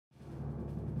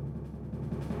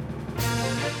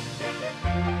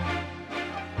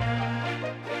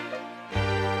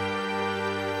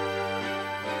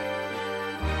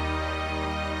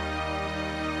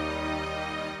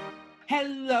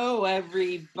Hello,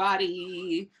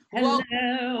 everybody. Welcome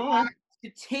Hello. to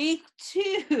take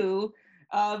two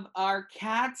of our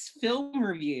Cats film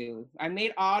review. I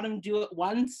made Autumn do it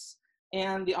once,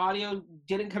 and the audio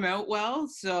didn't come out well,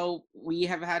 so we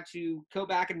have had to go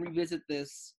back and revisit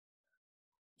this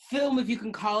film, if you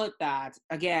can call it that,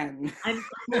 again. I'm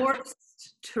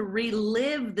forced to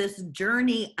relive this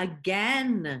journey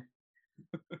again.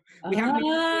 We haven't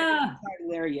even Ah,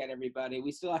 started there yet, everybody.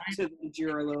 We still have to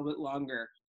endure a little bit longer.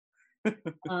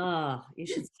 you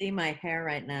should see my hair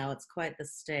right now. It's quite the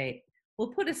state. We'll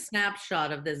put a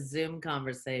snapshot of this Zoom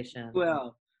conversation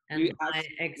Well, and we my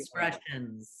absolutely will.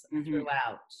 expressions Mhm.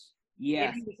 throughout.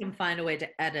 Yes, Maybe we can find a way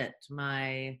to edit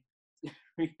my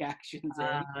reactions.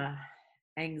 Eh?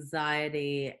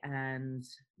 anxiety and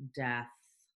death,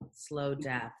 slow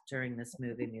death during this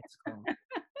movie musical.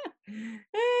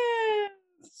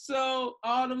 So,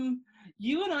 Autumn,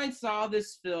 you and I saw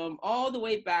this film all the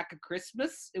way back at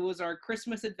Christmas. It was our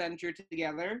Christmas adventure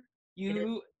together.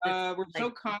 You were so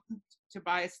Like, kind to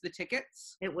buy us the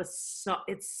tickets.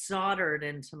 it's soldered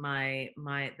into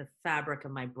the fabric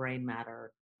of my brain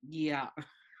matter Yeah.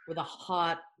 with a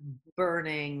hot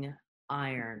burning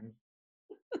iron.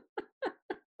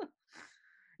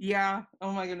 Yeah.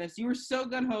 Oh my goodness. You were so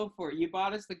gun ho for it. You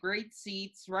bought us the great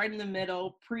seats right in the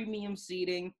middle, premium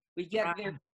seating. We get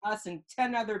there, us and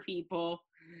 10 other people.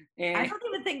 I And don't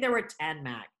even think there were 10,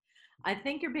 Mac. I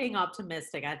think you're being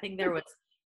optimistic. I think there was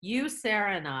you,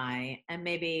 Sarah, and I, and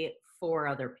maybe 4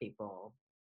 other people.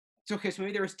 it's okay. So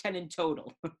maybe there was 10 in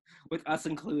total, with us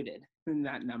included in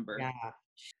that number.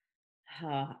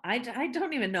 Yeah. I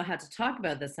don't even know how to talk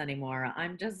about this anymore. I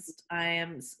am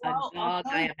Well, a dog.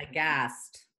 I am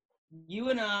aghast. You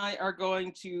and I are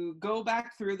going to go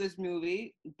back through this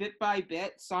movie bit by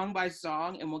bit, song by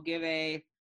song, and we'll give a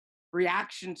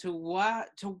reaction to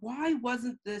why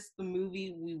wasn't this the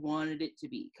movie we wanted it to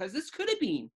be? Because this could have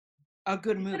been a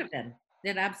good It could movie. have been.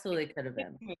 It absolutely could have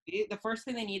been. The first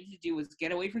thing they needed to do was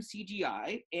get away from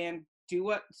CGI and do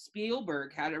what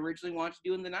Spielberg had originally wanted to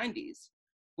do in the 90s,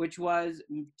 which was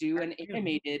do an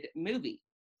animated movie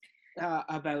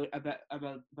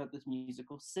about this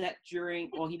musical set during.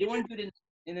 Well, he didn't want to do it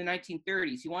in the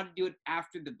 1930s. He wanted to do it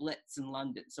after the Blitz in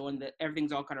London, so when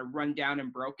everything's all kind of run down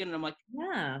and broken. And I'm like,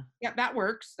 Yeah. yeah, that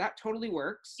works. That totally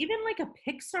works. Even like a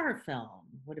Pixar film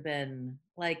would have been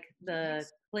like the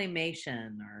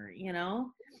claymation or,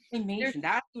 Claymation,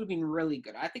 that would have been really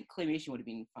good. I think claymation would have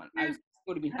been fun. I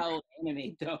would have been hell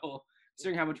anime though,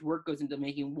 considering how much work goes into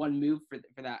making one move for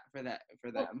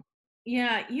them.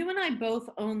 Yeah, you and I both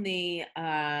own the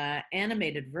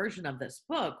animated version of this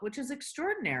book, which is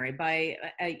extraordinary by,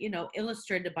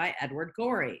 illustrated by Edward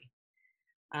Gorey.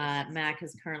 Mac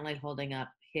is currently holding up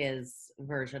his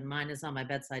version. Mine is on my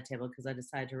bedside table because I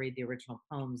decided to read the original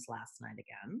poems last night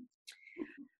again.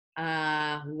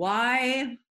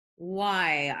 Why?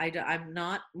 I'm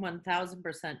not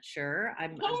 1000% sure.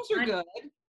 The poems are good.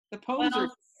 The poems are.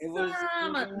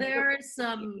 There are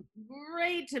some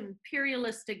great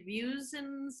imperialistic views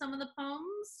in some of the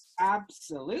poems.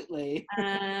 Absolutely.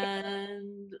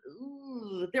 And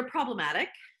they're problematic.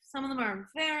 Some of them are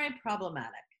very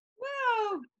problematic.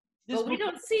 Well, but we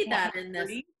don't see that in this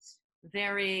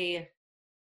very,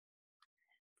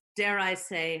 dare I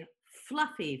say,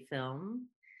 fluffy film.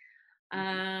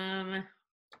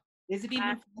 Is it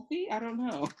even fluffy? I don't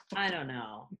know. I don't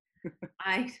know.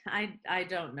 I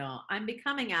don't know. I'm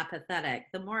becoming apathetic.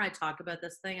 The more I talk about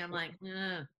this thing, I'm like,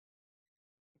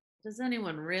 does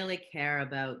anyone really care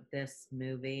about this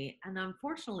movie? And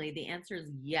unfortunately, the answer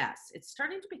is yes. It's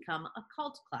starting to become a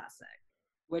cult classic.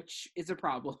 Which is a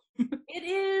problem. It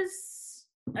is.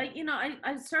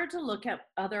 I started to look at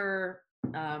other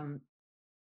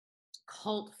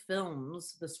cult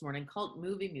films this morning, cult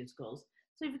movie musicals.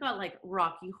 So you've got like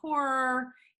Rocky Horror,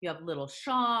 you have Little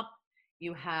Shop,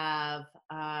 you have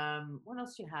what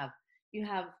else do you have? You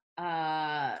have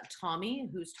Tommy,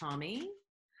 Who's Tommy?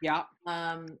 Yeah.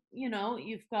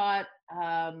 You've got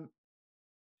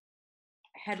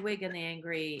Hedwig and the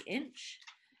Angry Inch.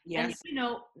 Yes.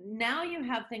 And now you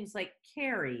have things like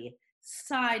Carrie,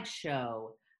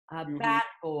 Sideshow, Bat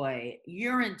Boy,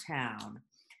 Urinetown.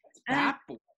 Bat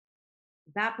Boy.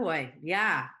 Bat Boy,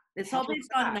 yeah. It's all based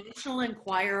on National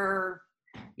Enquirer.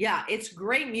 Yeah, it's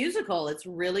great musical. It's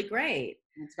really great.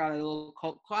 It's got a little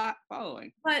cult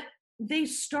following. But they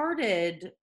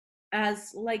started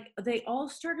as they all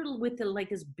started with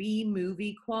this B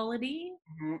movie quality,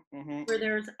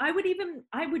 where I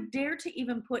would dare to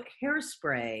even put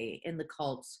Hairspray in the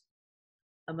cult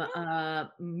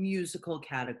musical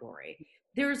category.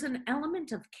 There's an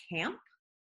element of camp.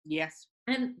 Yes.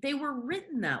 And they were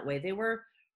written that way. They were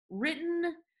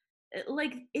written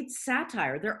like it's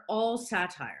satire. They're all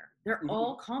satire. They're Mhm.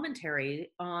 all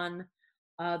commentary on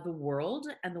the world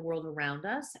and the world around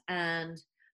us, and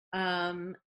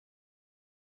um,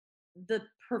 the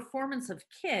performance of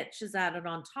kitsch is added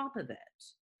on top of it.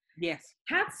 Yes.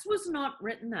 Cats was not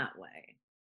written that way,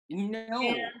 No.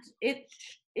 and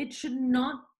it should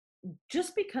not,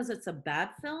 just because it's a bad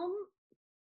film,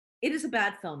 it is a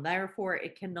bad film. Therefore,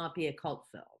 it cannot be a cult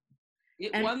film.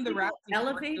 It And won the people Razzie for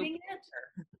elevating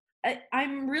it,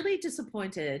 I'm really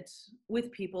disappointed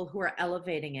with people who are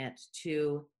elevating it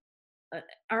to.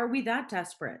 Are we that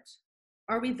desperate?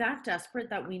 Are we that desperate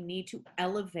that we need to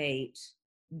elevate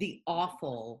the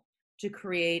awful to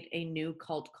create a new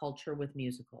cult culture with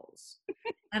musicals?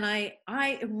 And it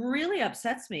really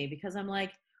upsets me because I'm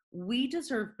like, we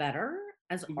deserve better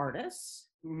as Mhm. artists.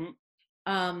 Mhm.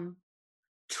 Um,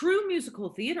 True musical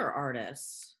theater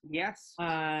artists Yes.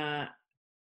 uh,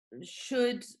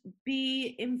 should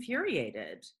be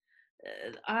infuriated.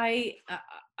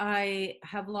 I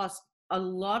have lost a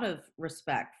lot of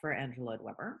respect for Andrew Lloyd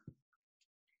Webber,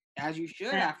 As you should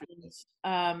and after this.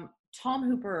 Tom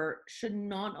Hooper should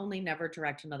not only never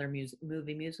direct another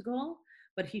movie musical,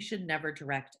 but he should never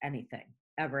direct anything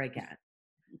ever again.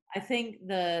 I think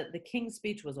the King's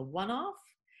Speech was a one-off,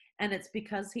 and it's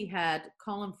because he had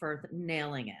Colin Firth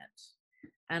nailing it,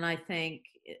 and I think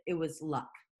it was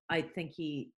luck. I think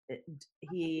he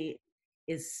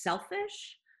is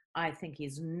selfish. I think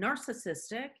he's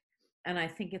narcissistic, and I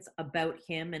think it's about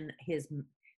him and his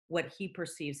what he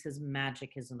perceives his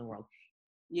magic is in the world.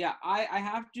 Yeah, I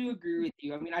have to agree with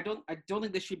you. I mean, I don't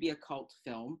think this should be a cult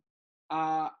film.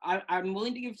 I'm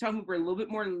willing to give Tom Hooper a little bit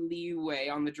more leeway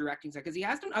on the directing side because he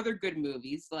has done other good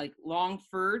movies like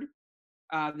Longford,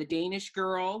 The Danish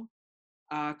Girl,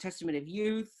 Testament of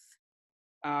Youth,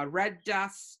 Red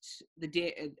Dust, The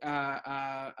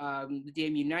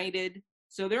Damn United.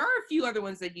 So there are a few other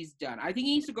ones that he's done. I think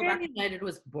he needs to go Grand back. United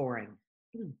was boring.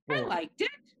 It was I boring. liked it.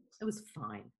 It was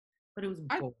fine, but it was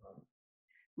I boring.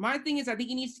 My thing is, I think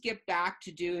he needs to get back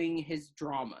to doing his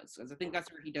dramas because I think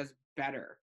that's where he does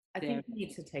better. I Than, think he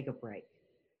needs to take a break.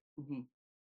 Mhm.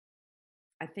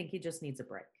 I think he just needs a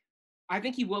break. I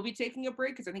think he will be taking a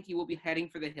break because I think he will be heading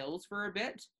for the hills for a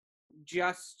bit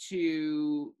just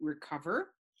to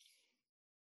recover.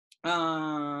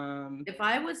 If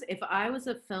I was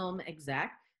a film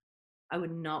exec, I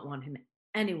would not want him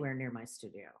anywhere near my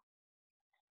studio.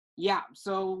 Yeah,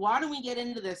 so why don't we get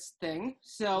into this thing?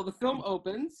 So the film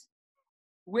opens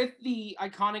with the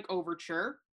iconic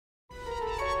overture.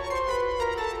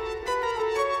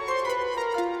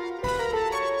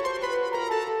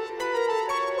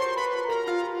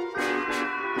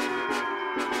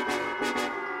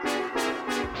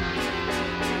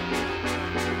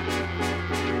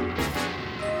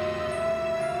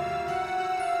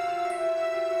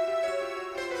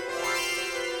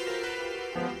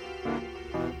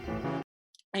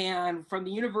 And from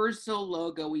the Universal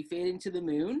logo, we fade into the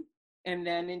moon and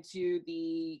then into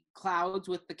the clouds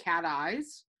with the cat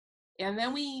eyes. And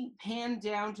then we pan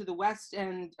down to the west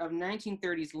end of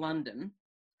 1930s London.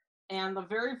 And the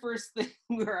very first thing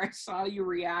where I saw you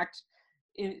react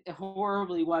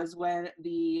horribly was when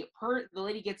the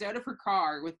lady gets out of her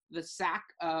car with the sack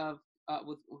of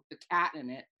with the cat in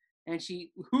it, and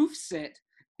she hoofs it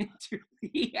into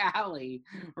the alley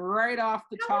right off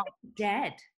the top.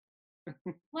 Dead.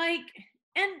 Like,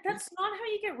 and that's not how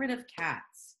you get rid of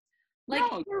cats. Like,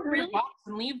 No, you're put in a really box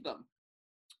and leave them.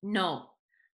 no.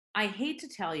 I hate to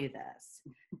tell you this,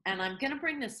 and I'm going to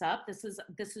bring this up. This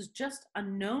is just a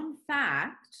known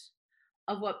fact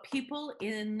of what people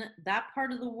in that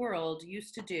part of the world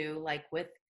used to do, like with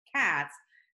cats.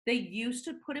 They used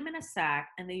to put them in a sack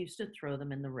and they used to throw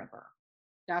them in the river.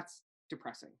 That's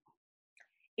depressing.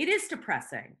 It is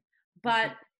depressing,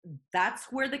 but that's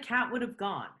where the cat would have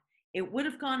gone. It would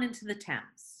have gone into the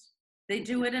Thames. They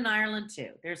do it in Ireland too.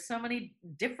 There's so many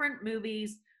different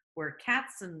movies where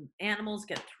cats and animals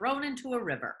get thrown into a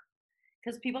river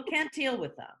because people can't deal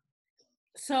with them.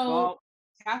 So Well,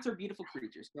 cats are beautiful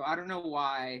creatures, so I don't know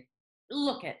why.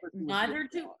 look at neither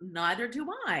do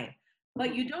I.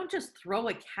 But you don't just throw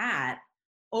a cat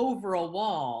over a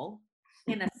wall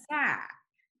in a sack.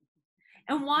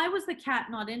 And why was the cat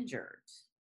not injured?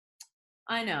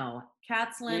 I know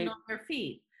cats land on their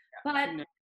feet, but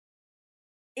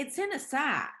it's in a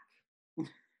sack.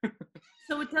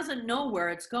 So it doesn't know where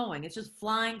it's going. It's just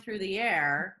flying through the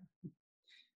air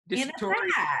in a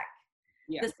sack.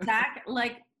 Yeah. The sack,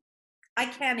 like, I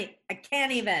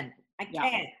can't even. I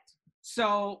can't.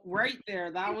 So right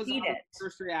there, that was our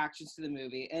first reactions to the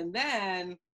movie. And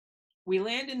then we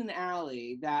land in an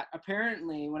alley that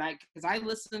apparently because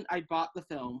I bought the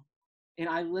film and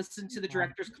I listened to the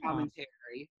director's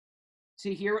commentary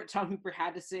to hear what Tom Hooper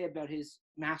had to say about his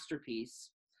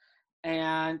masterpiece.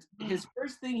 And his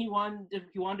first thing he wanted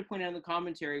to point out in the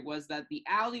commentary was that the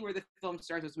alley where the film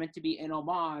starts was meant to be an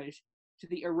homage to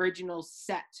the original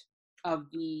set of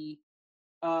the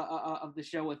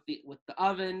show with the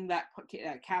oven that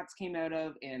cats came out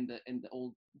of, and the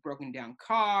old broken down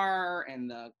car and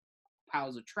the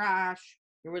piles of trash.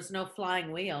 There was no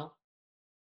flying wheel.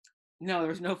 No, there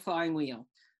was no flying wheel.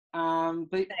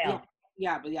 But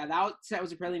that set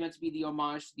was apparently meant to be the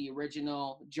homage to the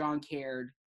original John Caird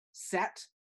set.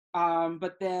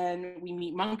 But then we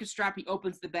meet Munkustrap. He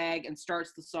opens the bag and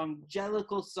starts the song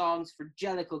Jellicle Songs for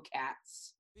Jellicle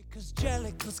Cats. Because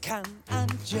jellicles can and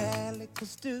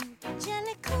jellicles do.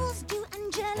 Jellicles do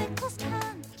and jellicles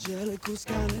can. Jellicles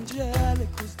can and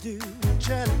jellicles do.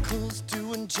 Jellicles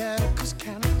do and jellicles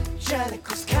can.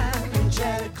 Jellicles can and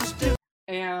jellicles do.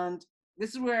 And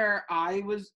this is where I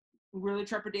was really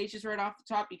trepidatious right off the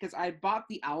top, because I bought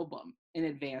the album in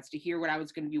advance to hear what I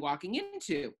was going to be walking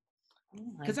into.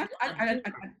 Because I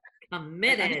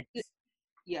committed.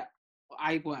 Yeah,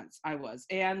 I was.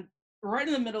 And right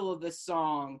in the middle of this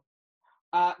song,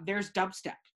 there's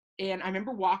dubstep. And I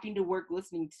remember walking to work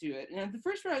listening to it. And the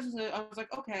first part I was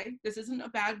like, okay, this isn't a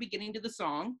bad beginning to the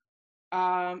song.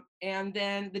 And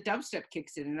then the dubstep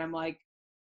kicks in, and I'm like,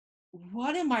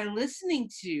 what am I listening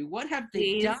to? What have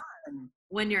they done?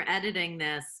 When you're editing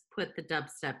this, put the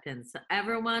dubstep in so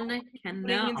everyone can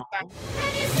know. And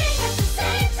you sing at the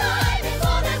same time in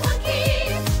more than one key.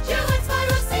 Duets by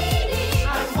Rossini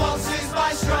And waltzes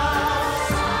by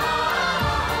Strauss.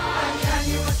 And can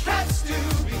you as cats do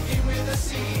begin with a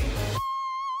C?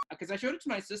 Because I showed it to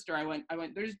my sister. I went,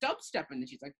 there's dubstep in this.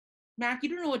 She's like, Mac, you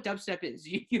don't know what dubstep is.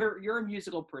 You're a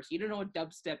musical person. You don't know what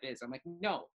dubstep is. I'm like,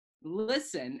 no,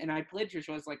 listen. And I played to her.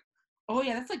 She was like, oh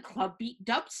yeah, that's like club beat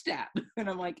dubstep. And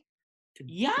I'm like,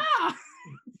 yeah.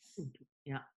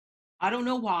 Yeah. I don't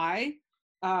know why.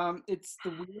 It's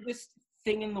the weirdest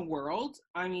thing in the world.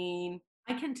 I mean,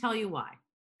 I can tell you why.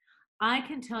 Why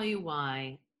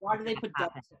do they put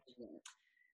dubstep in it?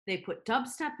 They put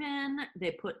dubstep in,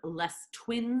 they put Les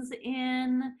Twins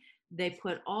in, they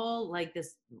put all like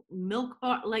this milk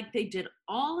bar, like they did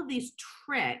all of these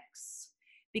tricks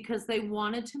because they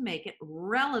wanted to make it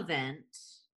relevant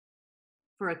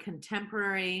for a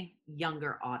contemporary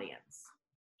younger audience.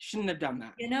 Shouldn't have done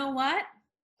that. You know what?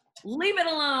 Leave it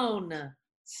alone.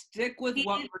 Stick with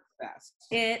what works best.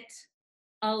 It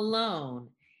alone.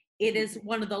 It is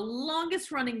one of the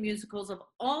longest running musicals of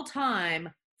all time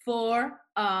for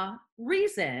a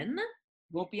reason.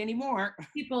 Won't be anymore.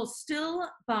 People still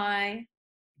buy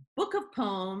Book of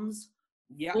Poems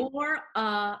for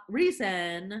a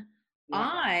reason. Yeah.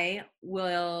 I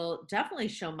will definitely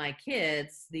show my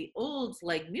kids the old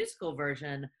like musical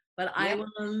version, but I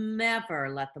will never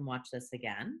let them watch this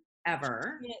again,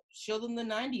 ever. Show them the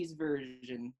 90s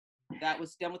version that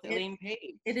was done with Elaine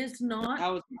Paige. It is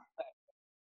not.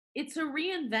 It's a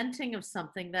reinventing of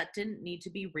something that didn't need to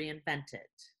be reinvented.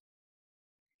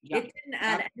 Yep. It didn't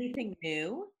add anything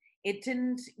new. It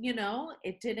didn't,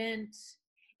 it didn't.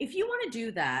 If you want to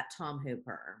do that, Tom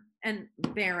Hooper and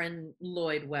Baron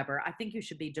Lloyd Webber, I think you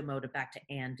should be demoted back to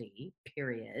Andy,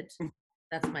 period.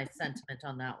 That's my sentiment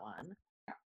on that one.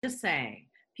 Just saying.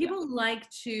 People like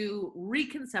to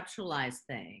reconceptualize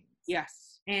things.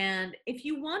 Yes. And if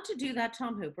you want to do that,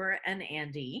 Tom Hooper and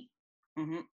Andy,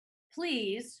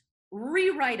 please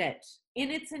rewrite it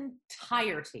in its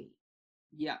entirety.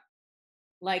 Yeah.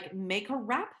 Like make a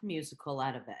rap musical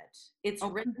out of it. It's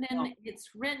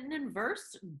written in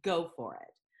verse, go for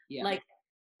it. Yeah. Like,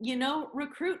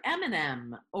 recruit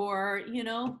Eminem or,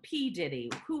 P.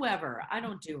 Diddy, whoever. I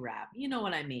don't do rap. You know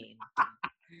what I mean?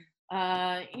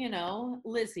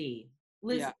 Lizzie.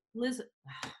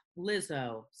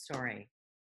 Lizzo, sorry.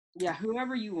 Yeah,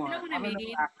 whoever you want. You know what I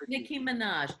mean? Nicki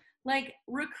Minaj. Like,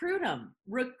 recruit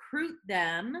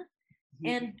them,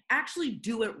 and actually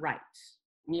do it right.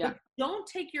 Yeah. But don't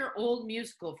take your old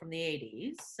musical from the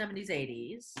 80s, 70s,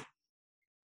 80s,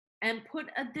 and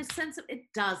put this sense of it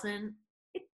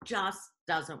just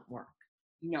doesn't work.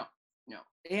 No.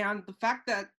 And the fact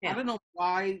that, I don't know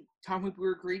why Tom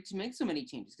Hooper agreed to make so many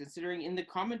changes, considering in the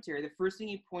commentary, the first thing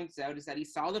he points out is that he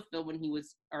saw the film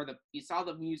he saw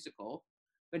the musical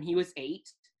when he was 8,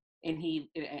 and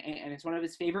it's one of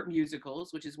his favorite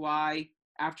musicals, which is why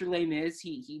after Les Mis,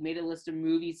 he made a list of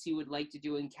movies he would like to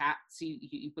do in Cats.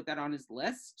 He put that on his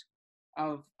list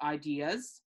of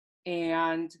ideas,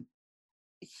 and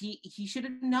he should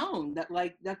have known that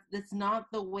that's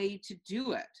not the way to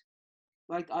do it.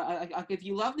 Like if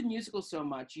you love the musical so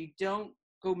much, you don't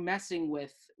go messing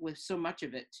with so much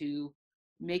of it to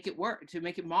make it work, to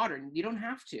make it modern. You don't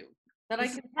have to. But I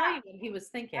This is can tell you what he was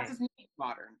thinking. Cats doesn't need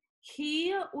modern.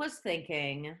 He was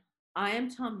thinking, I am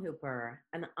Tom Hooper,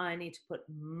 and I need to put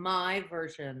my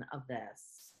version of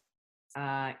this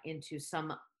into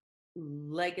some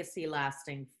legacy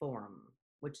lasting form,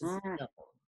 which is film,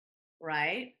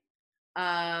 right?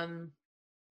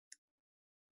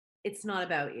 It's not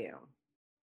about you.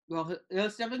 Well,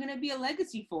 it's definitely going to be a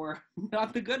legacy for,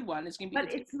 not the good one. It's going to be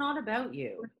But it's not about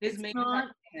you. his It's main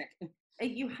not, Titanic.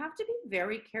 you have to be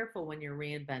very careful when you're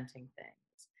reinventing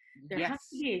things. There has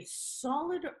to Yes. be a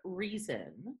solid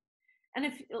reason. And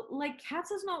if, like, Cats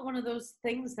is not one of those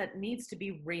things that needs to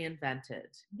be reinvented.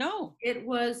 No. It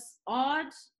was odd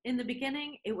in the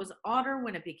beginning. It was odder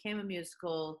when it became a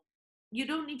musical. You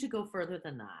don't need to go further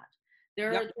than that.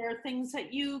 There are things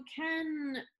that you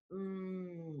can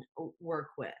work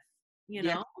with, you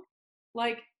Yes. know?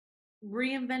 Like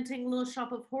reinventing Little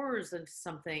Shop of Horrors into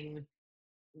something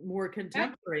more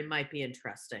contemporary might be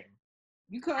interesting.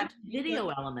 You could. Have video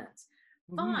elements.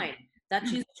 Fine. That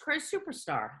Jesus Christ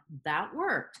Superstar, that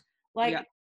worked. Like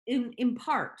in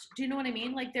part. Do you know what I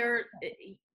mean? Like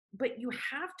but you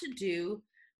have to do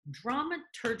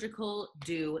dramaturgical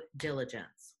due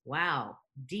diligence. Wow.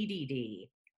 DDD.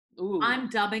 Ooh. I'm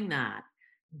dubbing that.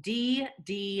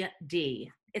 DDD.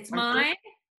 It's I'm sure- mine.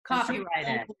 I'm sure Copyrighted.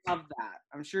 Jill will love that.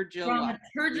 I'm sure Jill loves it.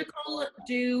 Dramaturgical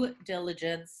due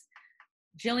diligence.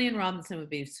 Jillian Robinson would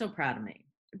be so proud of me.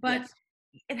 But Yes.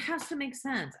 it has to make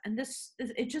sense. And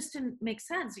it just didn't make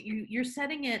sense. You're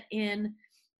setting it in,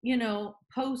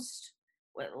 post.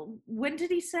 When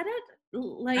did he set it?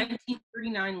 Like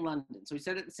 1939 London. So he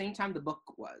said at the same time the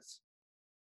book was.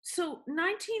 so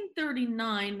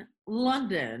 1939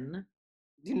 London.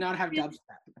 Did not have dubstep.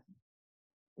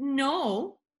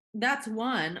 No, that's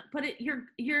one. But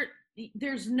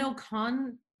there's no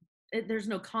context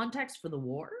for the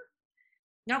war.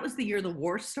 That was the year the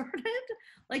war started.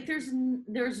 Like there's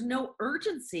no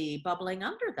urgency bubbling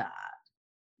under that.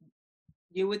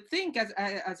 You would think as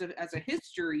a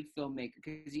history filmmaker,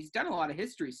 because he's done a lot of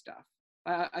history stuff.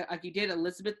 Like he did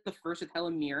Elizabeth I with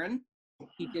Helen Mirren.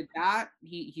 He did that.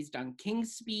 He's done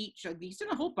King's Speech. He's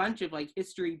done a whole bunch of like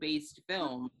history-based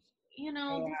films. This is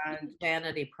a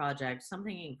vanity project,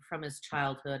 something from his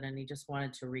childhood, and he just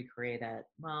wanted to recreate it.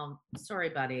 Well, sorry,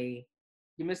 buddy.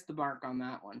 You missed the mark on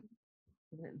that one.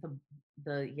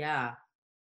 Yeah,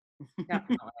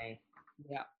 definitely.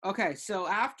 Yeah. Okay. So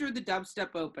after the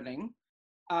dubstep opening,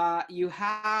 you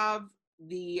have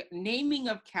the naming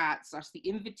of cats / the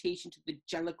invitation to the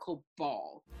Jellicle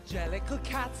Ball. Jellicle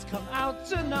cats come out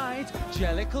tonight.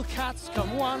 Jellicle cats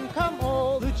come one, come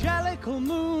all. The Jellicle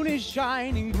moon is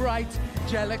shining bright.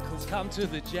 Jellicles come to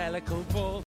the Jellicle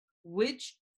ball.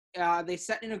 Which they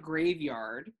set in a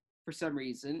graveyard for some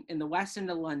reason in the West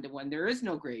End of London when there is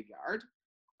no graveyard.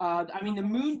 I mean, the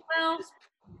moon. Well,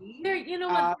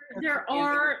 there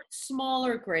are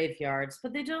smaller graveyards,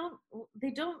 but they don't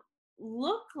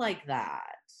look like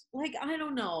that. Like I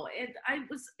don't know.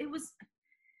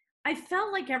 I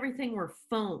felt like everything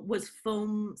was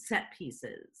foam set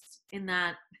pieces in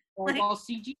that. Or all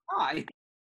CGI.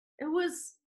 It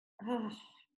was.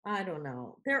 I don't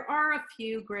know. There are a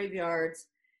few graveyards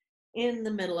in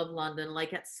the middle of London,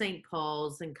 like at St.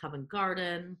 Paul's and Covent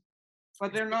Garden.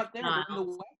 But they're not there. They're in the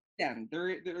West End.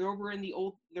 They're over in the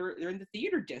old. They're in the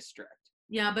theater district.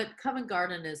 Yeah, but Covent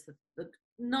Garden is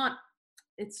not.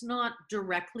 It's not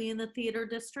directly in the theater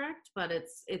district, but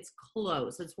it's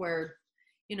close. It's where,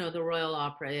 the Royal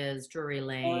Opera is, Drury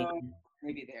Lane.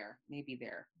 Maybe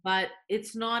there. But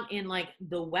it's not in like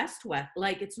the west,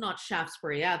 like it's not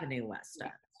Shaftesbury Avenue West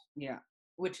End. Yeah.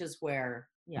 Which is where,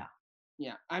 yeah.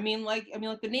 Yeah, I mean, like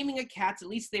the naming of cats. At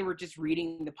least they were just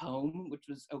reading the poem, which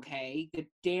was okay. The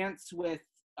dance with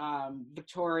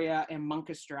Victoria and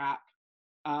Munkustrap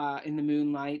in the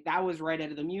moonlight, that was right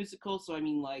out of the musical. So I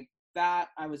mean, like that,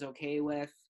 I was okay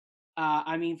with.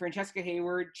 I mean, Francesca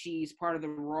Hayward, she's part of the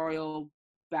Royal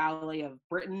Ballet of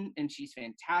Britain, and she's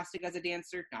fantastic as a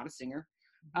dancer, not a singer.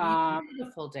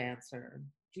 Beautiful dancer.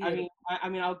 I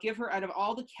mean, I'll give her, out of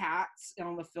all the cats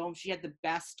on the film, she had the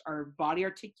best body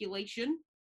articulation.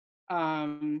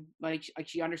 Like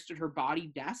she understood her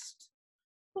body best.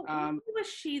 But why was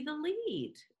she the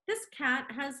lead? This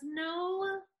cat has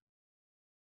no.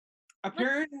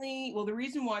 Apparently, well, the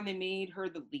reason why they made her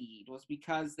the lead was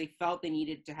because they felt they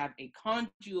needed to have a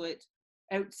conduit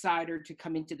outsider to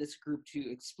come into this group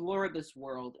to explore this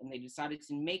world, and they decided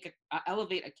to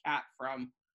elevate a cat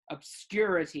from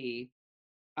obscurity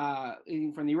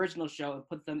from the original show and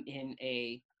put them in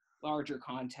a larger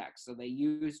context. So they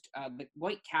used the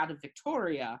White Cat of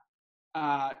Victoria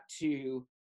to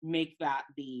make that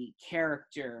the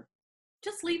character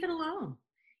Just leave it alone.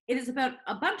 It is about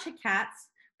a bunch of cats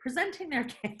presenting their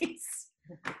case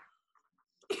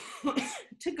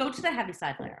to go to the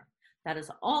Heaviside Lair. That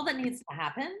is all that needs to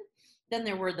happen. Then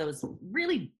there were those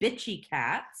really bitchy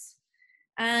cats.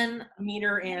 And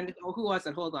Demeter and who was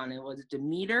it? Hold on. It was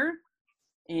Demeter.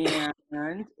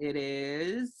 And it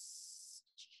is.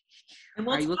 we'll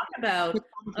Are you talk looking- about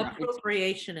Cassandra.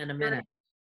 appropriation in a minute.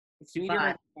 It's Demeter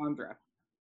and Cassandra.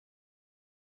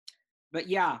 But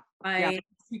yeah, I the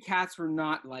two cats were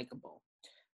not likable.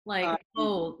 like,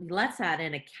 let's add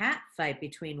in a cat fight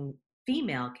between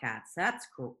female cats. That's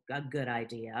a good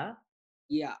idea.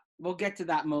 Yeah, we'll get to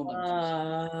that moment.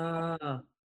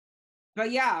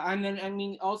 But yeah, and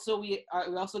then also we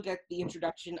also get the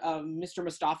introduction of Mr.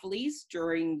 Mistopheles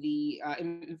during the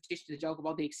invitation to the Jellicle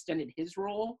Ball. They extended his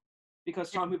role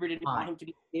because Tom Hooper didn't want him to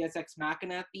be Deus Ex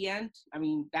Machina at the end. I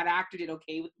mean, that actor did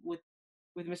okay with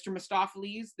Mr.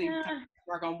 Mistopheles. They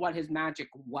work on what his magic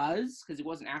was because it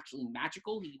wasn't actually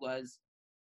magical. He's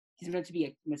meant to be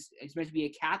a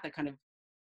cat that kind of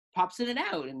pops in and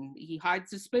out, and he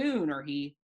hides a spoon, or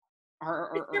he.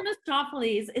 Mr.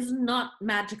 Mistopheles is not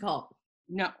magical.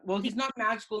 No, well, he's not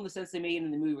magical in the sense they made it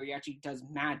in the movie where he actually does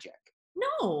magic.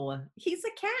 No, he's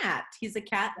a cat. He's a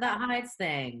cat that hides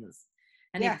things.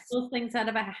 And he pulls things out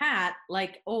of a hat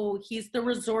like, he's the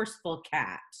resourceful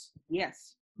cat.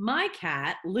 Yes. My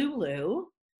cat, Lulu,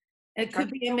 it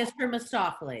could be a Mr.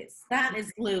 Mistopheles. That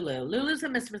is Lulu. Lulu's a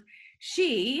Mr.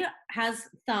 She has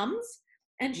thumbs,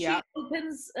 and she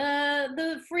opens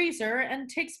the freezer and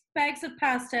takes bags of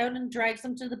pasta out and drags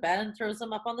them to the bed and throws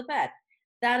them up on the bed.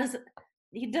 That is...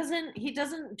 He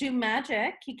doesn't do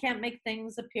magic. He can't make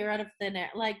things appear out of thin air.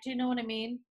 Like, do you know what I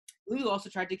mean? Lulu also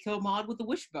tried to kill Maud with a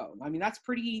wishbone. I mean, that's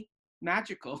pretty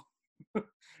magical.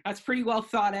 That's pretty well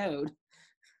thought out.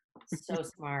 So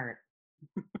smart.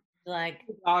 Like,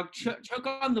 dog, choke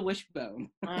on the wishbone.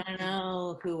 I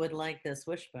know who would like this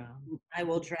wishbone. I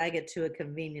will drag it to a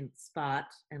convenient spot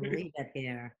and leave it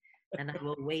here, and I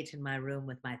will wait in my room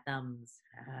with my thumbs.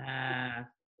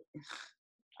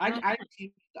 I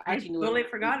totally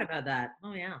forgot about that.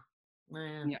 Oh yeah.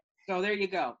 Yeah. So there you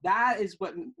go. That is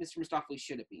what Mr. Mistopheles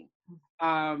should have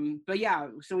been. But yeah,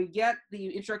 so we get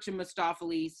the introduction of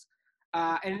Mistopheles,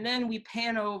 and then we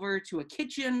pan over to a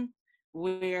kitchen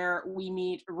where we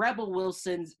meet Rebel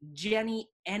Wilson's Jenny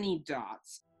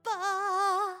Anydots.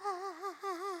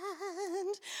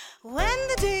 When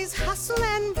the day's hustle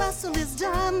and bustle is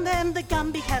done, then the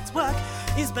Gumby Cat's work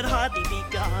is but hardly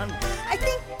begun. I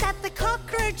think that the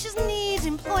cockroaches need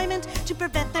employment to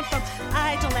prevent them from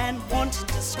idle and wanton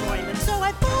destroyment. So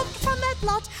I formed from that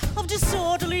lot of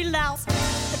disorderly louts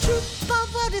a troop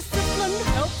of well-disciplined,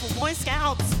 helpful Boy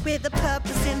Scouts with a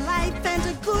purpose in life and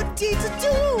a good deed to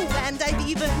do. And I've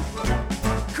even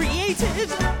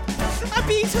created a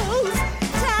Beatles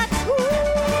tattoo.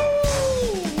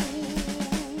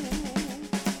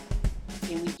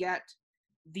 And we get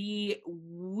the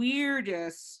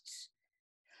weirdest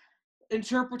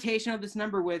interpretation of this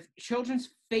number with children's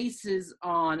faces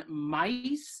on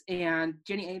mice and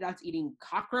Jenny Anydots eating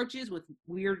cockroaches with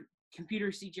weird computer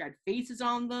CGI faces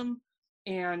on them.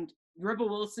 And Rebel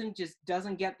Wilson just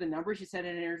doesn't get the number. She said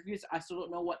in interviews, I still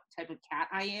don't know what type of cat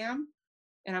I am.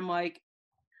 And I'm like,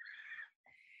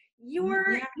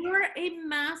 You're a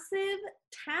massive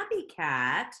tabby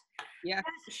cat. Yeah.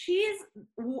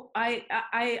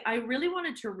 I really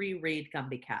wanted to reread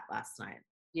Gumby Cat last night.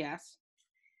 Yes.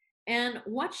 And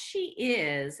what she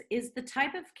is the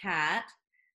type of cat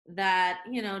that,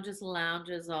 just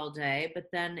lounges all day, but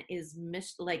then is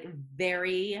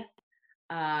very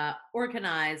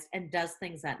organized and does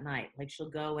things at night. Like she'll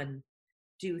go and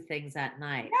do things at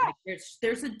night. Yeah. Like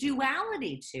there's a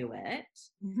duality to it,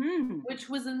 which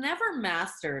was never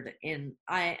mastered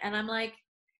I'm like,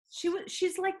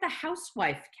 she's like the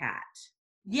housewife cat.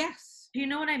 Yes. Do you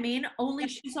know what I mean? Only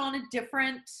she's on a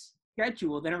different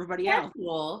schedule than everybody else.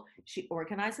 She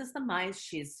organizes the mice.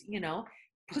 She's,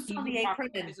 puts on the She's apron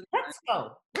and let's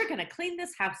go. We're going to clean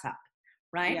this house up.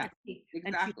 Right? Yeah,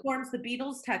 and she forms the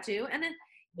Beatles tattoo. And then,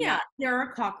 there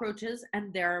are cockroaches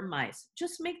and there are mice.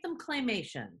 Just make them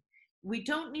claymation. We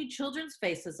don't need children's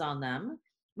faces on them.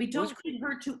 We don't need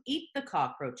her to eat the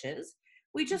cockroaches.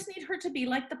 We just need her to be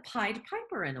like the Pied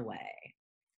Piper in a way.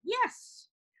 Yes.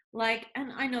 Like,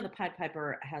 and I know the Pied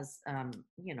Piper has, a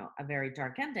very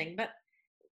dark ending, but,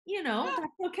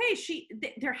 that's okay.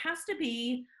 There has to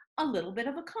be a little bit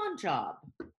of a con job.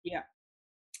 Yeah.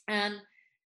 And,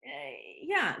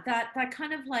 that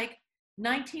kind of like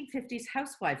 1950s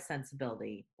housewife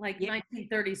sensibility, like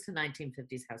 1930s to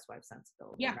 1950s housewife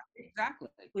sensibility. Yeah, right? exactly.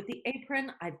 With the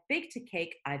apron, I've baked a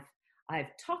cake. I've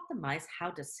I've taught the mice how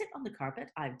to sit on the carpet.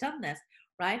 I've done this,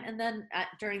 right? And then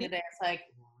during the day, it's like,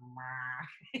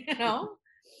 you know,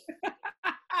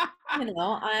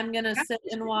 I'm gonna sit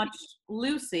and watch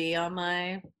Lucy on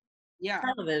my Yeah.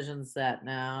 television set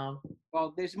now.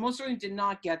 Well, there's most certainly did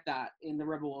not get that in the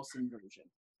Rebel Wilson version.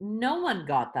 No one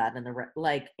got that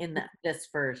in this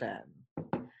version.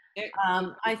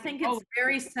 I think it's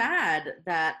very sad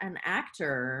that an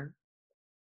actor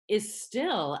is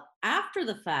still, after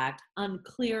the fact,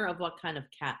 unclear of what kind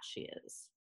of cat she is.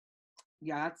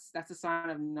 Yeah, that's a sign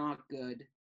of not good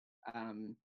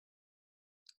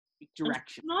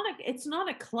direction. It's not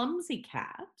a clumsy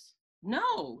cat.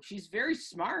 No, she's very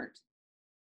smart.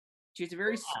 She's a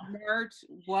very smart,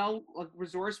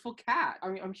 resourceful cat. I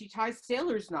mean, she ties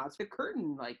sailor's knots with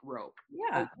curtain rope.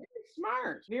 Yeah,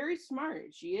 very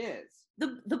smart. She is.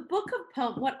 The book of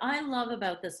poems. What I love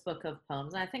about this book of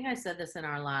poems, I think I said this in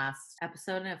our last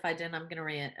episode, and if I didn't,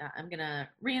 I'm gonna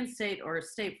reinstate or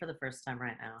state for the first time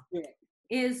right now. Yeah.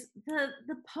 Is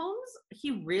the poems,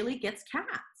 he really gets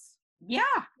cats.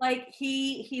 Yeah. Like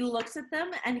he looks at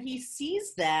them and he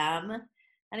sees them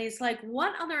and he's like,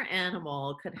 what other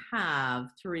animal could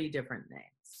have 3 different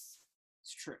names?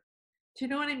 It's true. Do you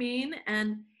know what I mean?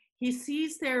 And he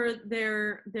sees their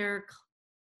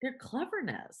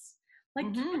cleverness.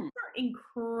 Like cats are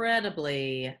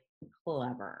incredibly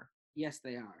clever. Yes,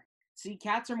 they are. See,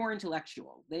 cats are more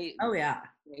intellectual. They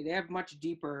have much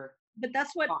deeper. But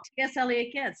that's what T.S.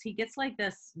 Eliot gets. He gets like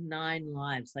this 9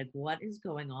 lives. Like, what is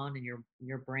going on in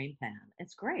your brain pan?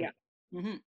 It's great. Yeah.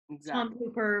 Mm-hmm. Exactly. Tom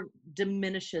Cooper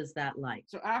diminishes that light.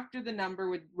 So after the number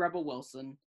with Rebel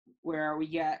Wilson, where we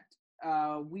get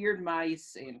weird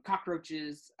mice and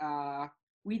cockroaches,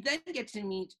 we then get to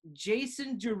meet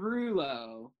Jason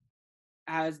Derulo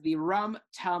as the Rum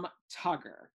Tum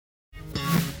Tugger.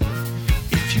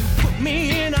 If you put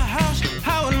me in a house,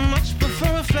 I would much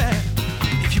prefer a flat.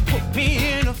 If you put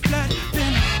me in a flat,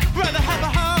 then I'd rather have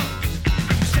a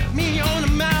house. Set me on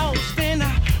a mouse, then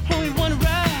I only want to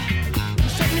ride.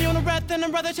 Set me on a rat, then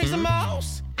I'd rather chase a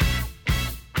mouse.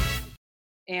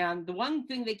 And the one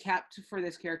thing they kept for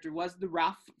this character was the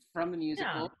ruff from the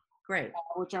musical. Yeah, great.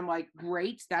 Which I'm like,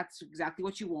 great, that's exactly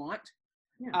what you want.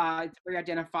 Yeah. It's a very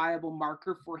identifiable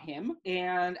marker for him.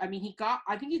 And I mean,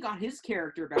 I think he got his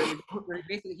character back.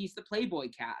 Basically, he's the Playboy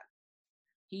cat.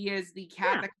 He is the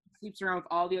cat that sleeps around with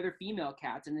all the other female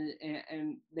cats,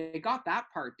 and they got that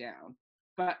part down.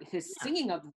 But his singing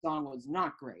of the song was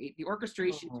not great. The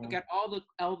orchestration took out all the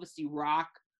Elvis-y rock,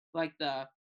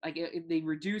 they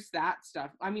reduced that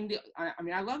stuff. I mean,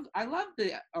 I love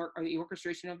the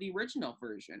orchestration of the original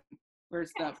version, where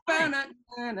it's the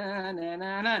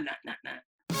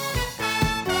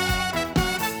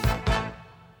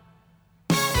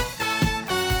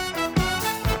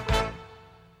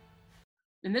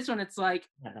in this one, it's like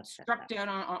struck down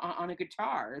on a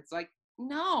guitar. It's like,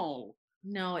 no,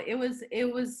 it was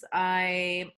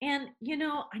and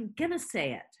I'm gonna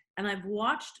say it, and I've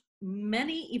watched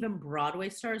many even Broadway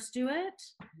stars do it.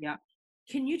 Yeah.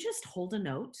 Can you just hold a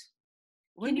note?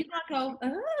 Can you not go,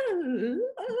 oh,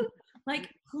 like,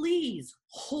 please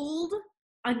hold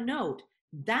a note.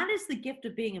 That is the gift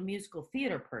of being a musical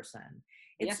theater person.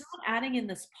 It's not adding in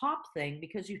this pop thing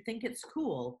because you think it's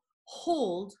cool.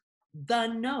 Hold the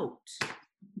note.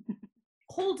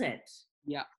 Hold it.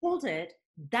 Yeah. Hold it.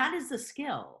 That is the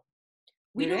skill.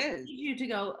 We don't need you to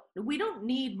go, we don't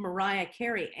need Mariah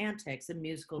Carey antics in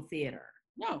musical theater.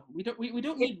 No, we don't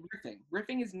need riffing.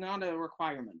 Riffing is not a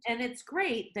requirement. And it's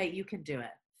great that you can do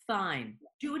it. Fine.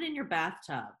 Do it in your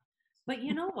bathtub. But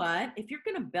you know what? If you're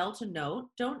going to belt a note,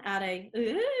 don't add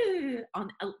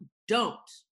don't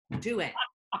do it.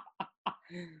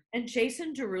 And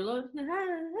Jason Derulo,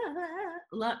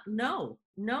 no.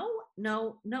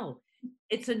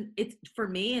 It's for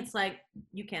me, it's like,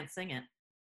 you can't sing it.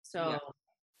 So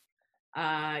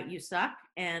you suck,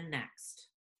 and next.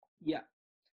 Yeah.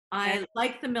 I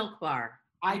like the milk bar.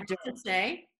 I have to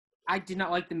say, I did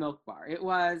not like the milk bar. It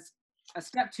was a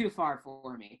step too far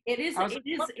for me. It is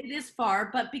far,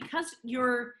 but because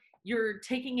you're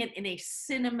taking it in a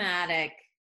cinematic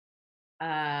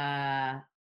on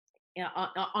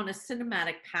a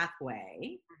cinematic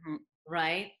pathway,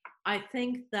 right? I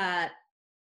think that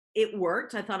it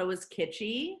worked. I thought it was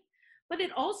kitschy, but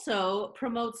it also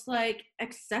promotes like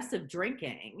excessive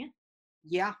drinking.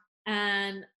 Yeah.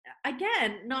 And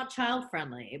again, not child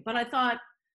friendly, but I thought,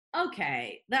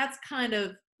 okay, that's kind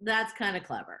of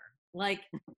clever. Like,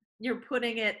 you're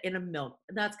putting it in a milk.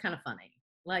 That's kind of funny.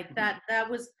 Like that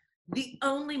was the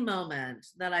only moment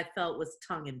that I felt was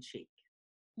tongue in cheek.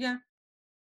 Yeah.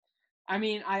 I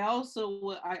mean, I also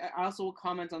will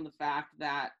comment on the fact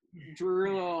that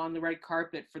Derulo on the red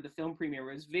carpet for the film premiere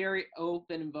was very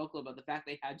open and vocal about the fact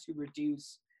they had to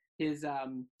reduce his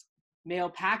male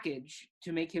package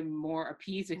to make him more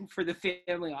appeasing for the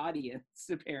family audience.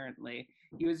 Apparently,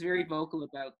 he was very vocal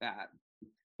about that,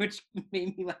 which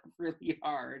made me laugh really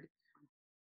hard.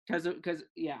 Because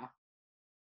yeah,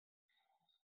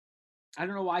 I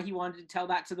don't know why he wanted to tell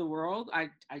that to the world. I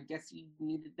guess he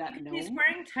needed that known. He's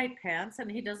wearing tight pants and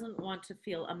he doesn't want to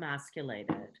feel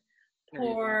emasculated. There you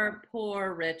go.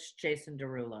 Poor rich Jason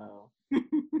Derulo.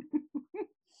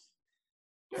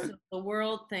 So the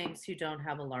world thinks you don't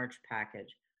have a large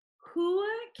package. Who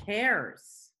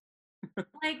cares?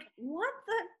 Like, what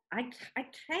the? I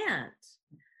can't.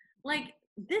 Like,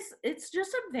 this, it's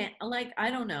just like, I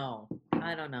don't know.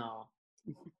 I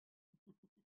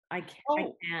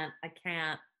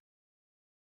can't.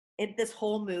 This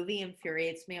whole movie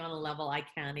infuriates me on a level I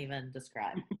can't even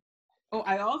describe. Oh,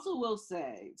 I also will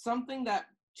say something that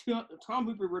Tom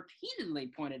Hooper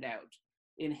repeatedly pointed out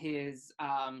in his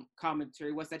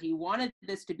commentary was that he wanted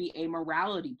this to be a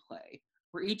morality play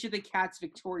where each of the cats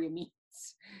Victoria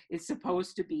meets is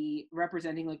supposed to be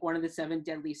representing like one of the 7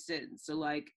 deadly sins. So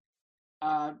like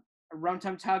Rum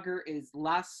Tum Tugger is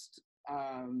lust,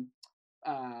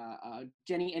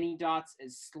 Jenny Anydots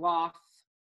is sloth,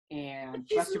 and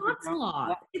She's Lester not Brown-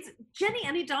 sloth. It's Jenny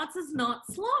Anydots is not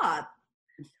sloth.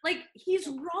 Like, he's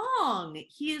wrong.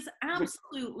 He is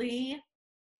absolutely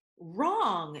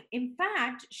wrong. In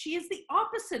fact, she is the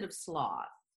opposite of sloth.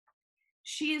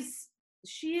 She is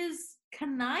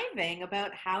conniving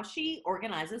about how she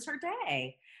organizes her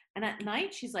day. And at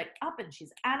night she's like up and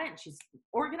she's at it and she's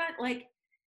organized. Like,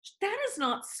 that is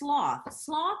not sloth.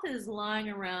 Sloth is lying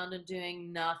around and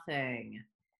doing nothing.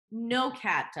 No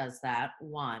cat does that,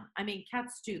 one. I mean,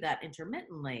 cats do that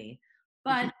intermittently,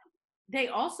 but they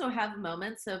also have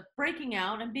moments of breaking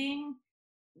out and being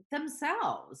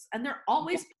themselves, and they're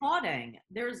always plotting.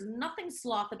 There's nothing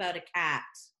sloth about a cat.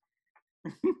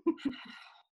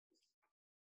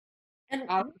 And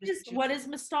what is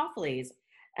Mephistopheles?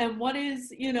 And what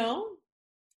is,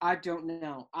 I don't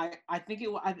know. I think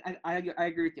I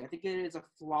agree with you. I think it is a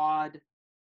flawed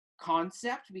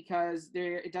concept because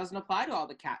it doesn't apply to all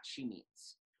the cats she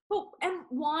meets. Well, and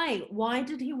why? Why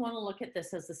did he want to look at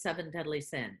this as the 7 deadly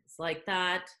sins like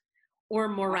that, or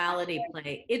morality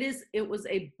play? It was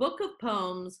a book of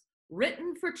poems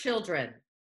written for children.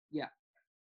 Yeah.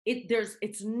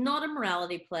 It's not a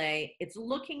morality play. It's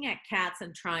looking at cats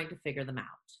and trying to figure them out.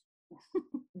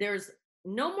 There's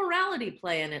no morality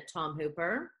play in it, Tom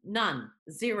Hooper. None.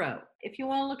 Zero. If you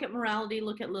want to look at morality,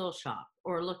 look at Little Shop,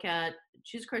 or look at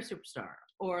Jesus Christ Superstar,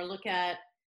 or look at,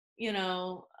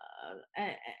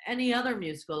 any other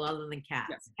musical other than Cats.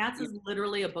 Yeah. Cats is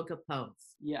literally a book of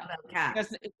poems. Yeah. About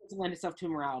cats. It doesn't lend itself to a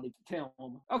morality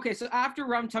film. Okay, so after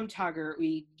Rum Tum Tugger,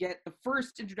 we get the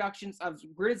first introductions of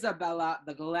Grizabella,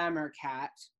 the glamour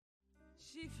cat.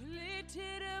 She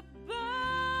flitted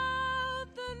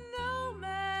about the no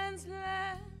man's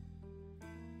land,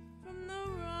 from the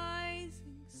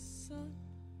rising sun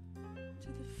to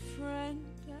the friend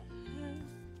at hand.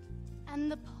 And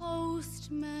the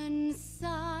postman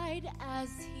sighed as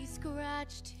he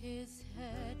scratched his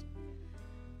head.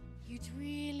 You'd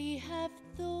really have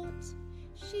thought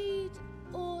she'd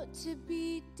ought to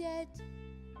be dead.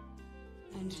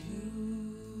 And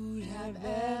who'd have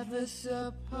ever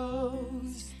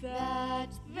supposed that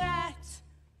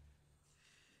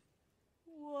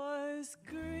was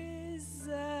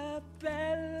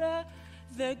Grizabella,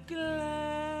 the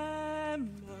glamour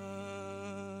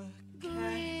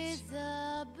cat.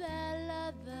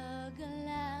 Isabella the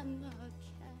glamour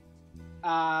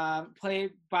cat.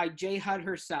 Played by J. Hud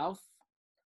herself.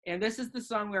 And this is the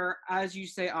song where, as you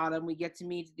say, Autumn, we get to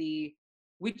meet the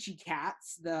witchy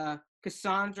cats, the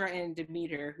Cassandra and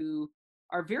Demeter, who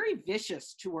are very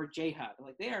vicious toward J. Hud.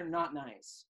 Like, they are not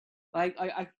nice. Like,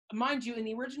 I mind you, in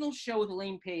the original show with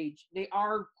Elaine Page, they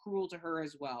are cruel to her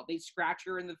as well. They scratch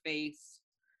her in the face.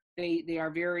 They are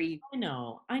very...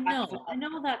 I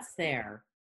know that's there.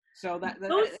 So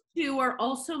those two are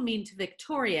also mean to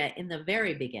Victoria in the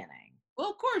very beginning.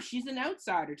 Well, of course, she's an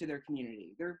outsider to their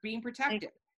community. They're being protected.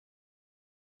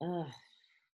 Ugh.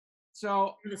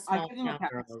 So They're the I small give them a town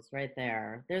pass. girls right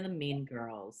there. They're the mean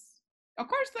girls. Of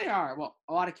course they are. Well,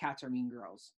 a lot of cats are mean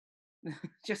girls.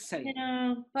 Just saying.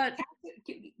 But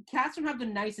Cats don't have the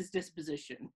nicest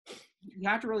disposition. You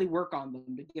have to really work on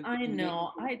them to give. I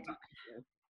know.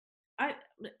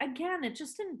 Again, it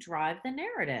just didn't drive the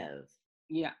narrative.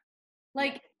 Yeah.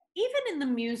 Like, even in the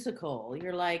musical,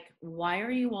 you're like, why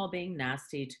are you all being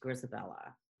nasty to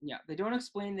Grizabella? Yeah. They don't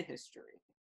explain the history.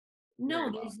 No,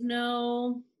 very well. there's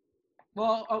no.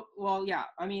 Well, yeah.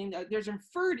 I mean, there's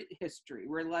inferred history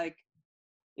where, like,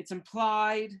 it's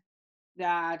implied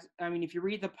that, I mean, if you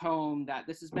read the poem, that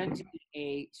this is meant to be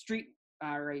a street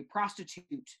or a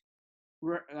prostitute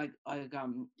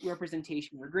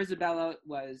representation, where Grisabella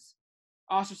was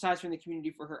ostracized from the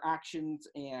community for her actions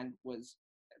and was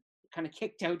kind of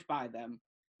kicked out by them.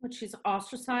 But she's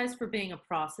ostracized for being a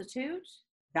prostitute.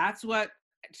 That's what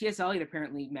T.S. Eliot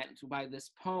apparently meant by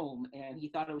this poem, and he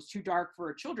thought it was too dark for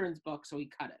a children's book, so he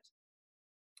cut it.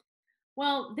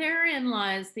 Well, therein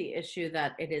lies the issue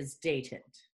that it is dated.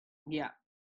 Yeah,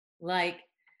 Like,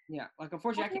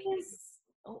 unfortunately, I what can't. is,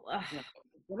 Yeah.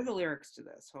 What are the lyrics to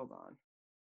this? Hold on.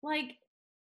 like,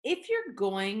 if you're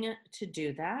going to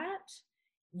do that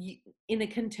in a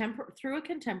through a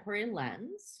contemporary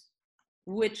lens,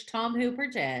 which Tom Hooper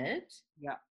did,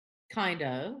 Yeah. kind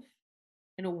of,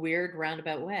 in a weird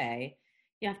roundabout way,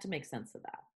 you have to make sense of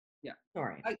that. Yeah.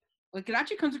 Sorry. Like, it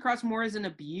actually comes across more as an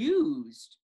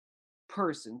abused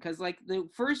person, because, like, the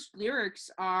first lyrics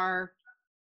are,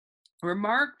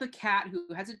 remark the cat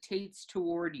who hesitates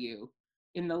toward you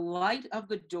in the light of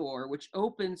the door, which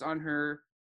opens on her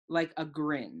like a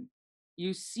grin.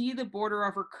 You see the border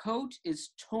of her coat is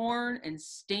torn and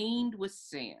stained with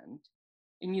sand,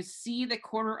 and you see the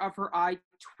corner of her eye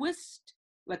twist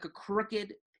like a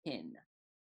crooked pin.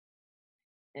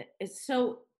 It's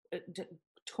so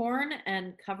torn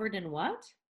and covered in what?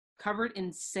 Covered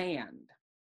in sand.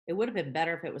 It would have been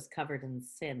better if it was covered in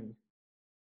sin.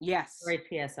 Yes. Sorry,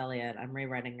 T.S. Eliot. I'm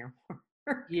rewriting your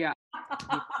work. Yeah.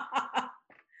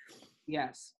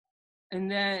 Yes. And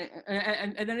then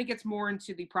and then it gets more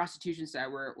into the prostitution side,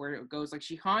 where it goes like,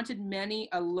 she haunted many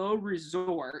a low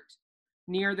resort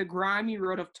near the grimy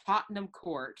road of Tottenham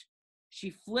Court. She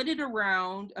flitted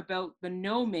around about the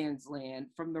no man's land,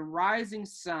 from the rising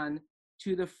sun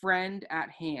to the friend at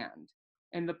hand.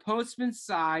 And the postman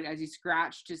sighed as he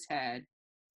scratched his head.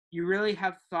 You really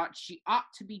have thought she ought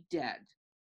to be dead.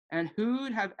 And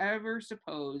who'd have ever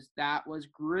supposed that was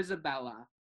Grisabella,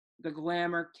 the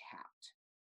glamour cat?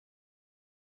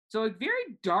 So, like,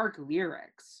 very dark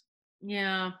lyrics,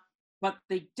 Yeah. but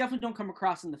they definitely don't come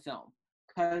across in the film,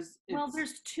 because Well,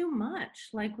 there's too much.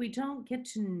 Like, we don't get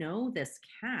to know this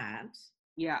cat.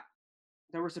 yeah,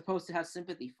 that we're supposed to have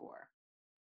sympathy for.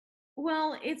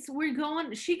 Well,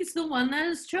 she's the one that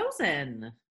is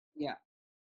chosen. Yeah.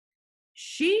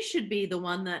 She should be the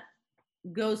one that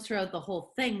goes throughout the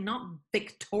whole thing, not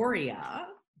Victoria.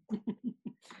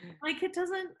 Like, it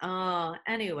doesn't.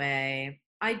 Anyway,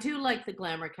 I do like the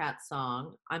Glamour Cat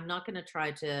song. I'm not going to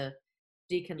try to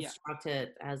deconstruct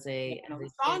it as a. No, as the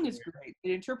a song is failure. great.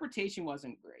 The interpretation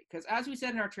wasn't great, because, as we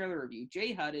said in our trailer review,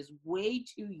 J. Hud is way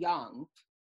too young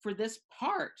for this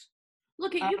part.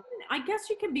 Look at you. I guess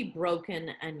you can be broken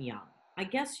and young. I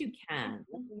guess you can.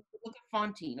 Look at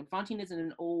Fantine. And Fantine isn't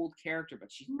an old character,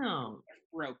 but she's No,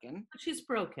 broken. she's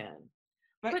broken.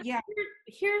 But yeah,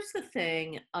 here's the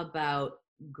thing about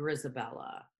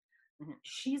Grisabella. Mhm.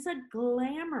 She's a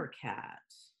glamour cat.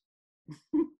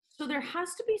 So there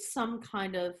has to be some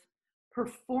kind of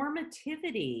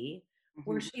performativity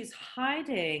where mhm. she's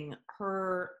hiding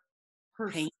her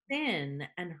Pain. sin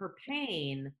and her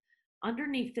pain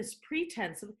underneath this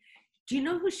pretense of. Do you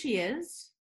know who she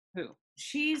is? Who?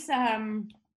 She's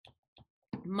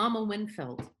Mama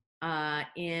Winfield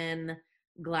in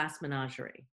Glass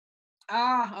Menagerie.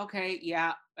 Ah, okay,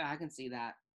 yeah, I can see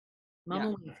that.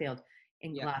 Mama Winfield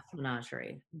in Yeah. Glass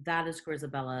Menagerie. That is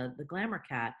Grisabella, the glamour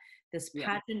cat, this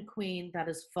Yeah. pageant queen that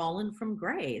has fallen from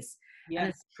grace and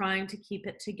Yes. is trying to keep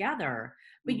it together.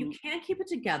 But you Mhm. can't keep it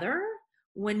together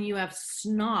when you have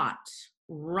snot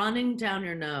running down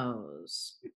your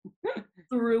nose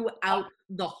throughout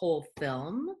the whole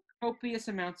film. Copious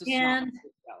amounts of And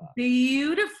snot.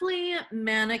 beautifully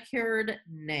manicured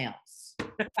nails.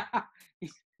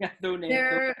 Yeah, no name.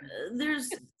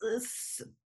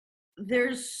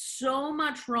 There's so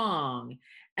much wrong,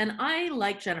 and I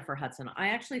like Jennifer Hudson. I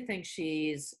actually think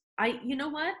you know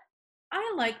what?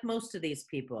 I like most of these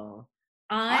people.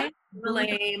 I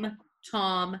blame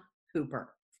Tom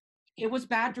Hooper. It was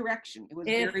bad direction. It was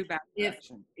very bad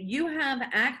direction. You have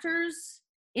actors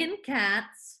in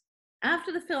Cats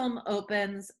after the film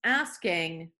opens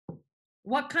asking,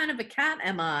 what kind of a cat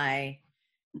am I?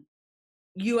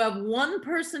 You have one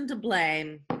person to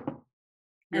blame, Your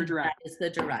and director. that is the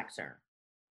director.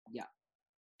 Yeah.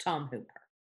 Tom Hooper.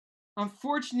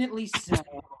 Unfortunately so.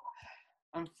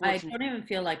 I Unfortunately. don't even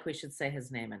feel like we should say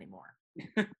his name anymore.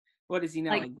 What is he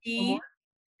now? Like Like he,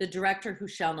 the director who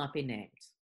shall not be named.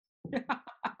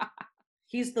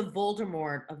 He's the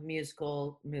Voldemort of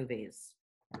musical movies.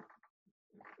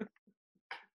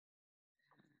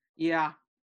 Yeah.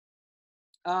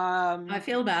 How I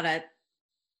feel about it.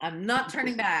 I'm not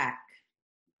turning back.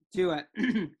 Do it.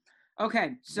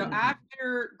 Okay, so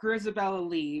after Grisabella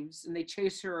leaves and they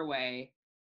chase her away,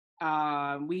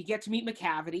 we get to meet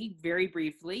McCavity very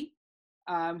briefly.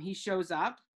 He shows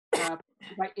up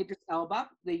by Idris Elba.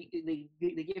 They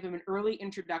give him an early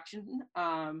introduction,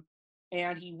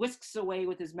 and he whisks away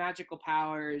with his magical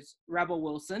powers Rebel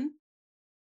Wilson.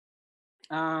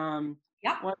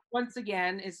 Yep. Once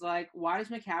again, is like, why does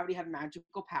McCavity have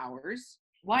magical powers?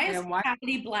 Why is And why-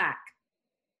 Cavity black?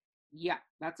 Yeah,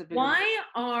 that's a big. Why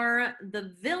are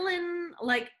the villain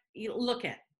look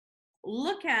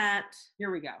at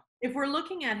Here we go. if we're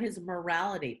looking at his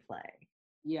morality play,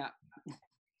 Yeah.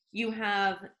 you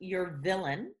have your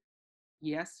villain,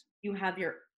 Yes. you have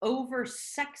your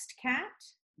oversexed cat,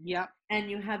 Yep. and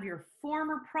you have your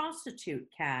former prostitute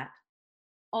cat,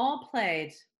 all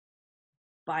played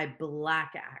by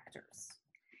black actors.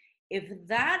 If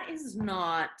that is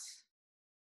not,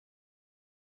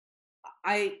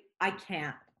 I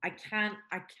can't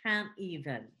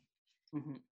even.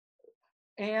 Mm-hmm.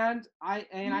 And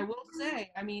I will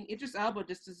say, I mean, Idris Elba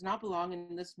just does not belong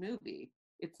in this movie.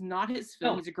 It's not his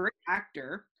film. No. He's a great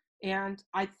actor, and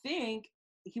I think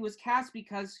he was cast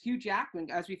because Hugh Jackman,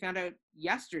 as we found out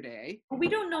yesterday. But we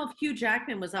don't know if Hugh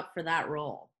Jackman was up for that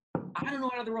role. I don't know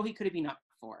what other role he could have been up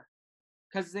for,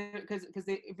 because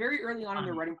they very early on in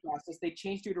the writing process they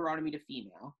changed Deuteronomy to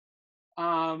female.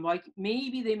 Like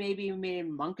maybe they made him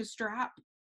Monkastrap.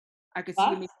 I could see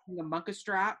him making a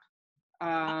Monkastrap.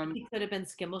 He could have been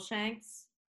Skimbleshanks.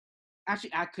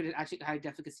 Actually, I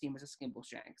definitely could see him as a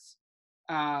Skimbleshanks.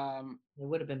 It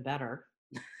would have been better.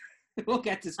 We'll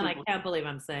get to And I Skimbleshanks. can't believe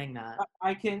I'm saying that.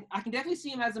 I can definitely see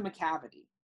him as a McCavity.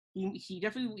 He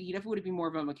definitely would be more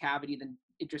of a McCavity than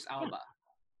Idris Elba.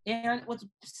 And what's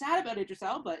sad about Idris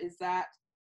Elba is that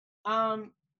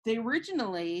they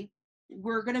originally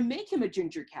were going to make him a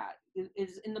ginger cat.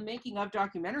 Is in the making of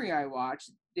documentary I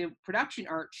watched, the production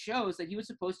art shows that he was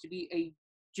supposed to be a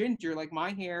ginger, like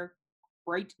my hair,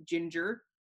 bright ginger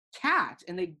cat,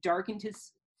 and they darkened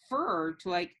his fur to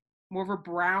like more of a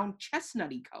brown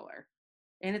chestnutty color.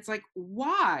 And it's like,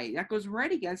 why? That goes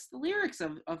right against the lyrics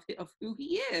of who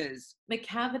he is.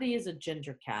 McCavity is a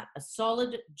ginger cat, a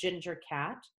solid ginger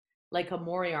cat, like a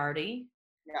Moriarty.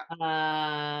 Yeah.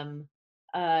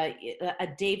 A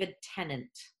David Tennant.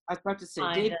 I was about to say,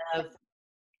 Kind David. of.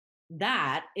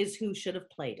 That is who should have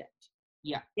played it.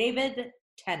 Yeah. David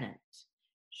Tennant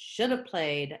should have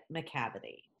played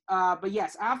McCavity. But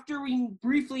yes, after we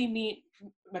briefly meet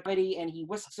McCavity and he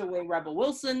whisks away Rebel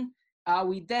Wilson,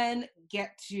 we then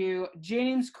get to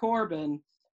James Corbin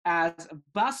as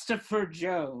Bustopher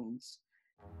Jones.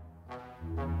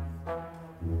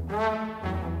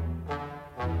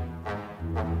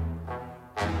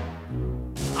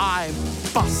 I'm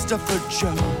Bustopher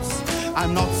Jones.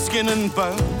 I'm not skin and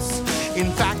bones.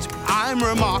 In fact, I'm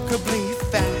remarkably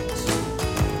fat.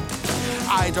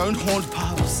 I don't haunt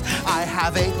pubs. I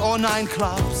have 8 or 9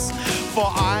 clubs. For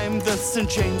I'm the St.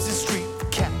 James's Street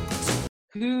cat.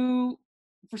 Who,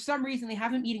 for some reason, they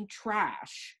have him eating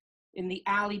trash in the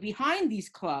alley behind these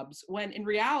clubs, when in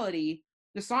reality,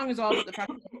 the song is all about the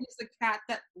fact that he's the cat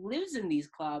that lives in these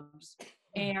clubs.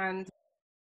 And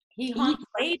He haunts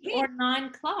 8 or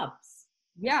 9 clubs.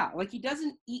 yeah, like he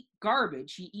doesn't eat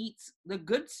garbage. He eats the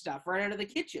good stuff right out of the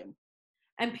kitchen.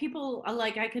 And people are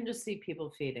like, I can just see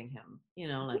people feeding him. You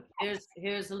know, like,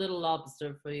 here's a little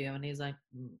lobster for you. And he's like,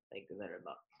 thank you very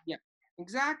much.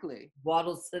 Exactly.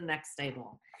 Waddles to the next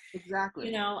table. Exactly.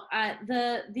 You know,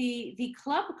 the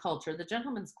club culture, the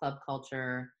gentleman's club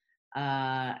culture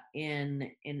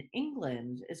in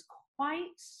England is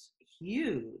quite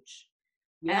huge.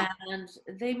 Yeah. And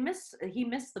he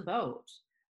missed the boat.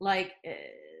 Like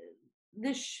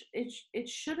it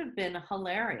should have been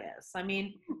hilarious. I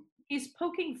mean, he's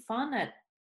poking fun at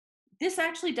this.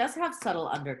 Actually does have subtle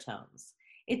undertones.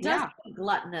 It does have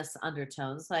gluttonous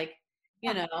undertones. Like,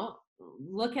 you know,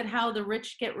 look at how the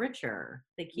rich get richer.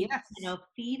 They keep,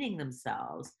 feeding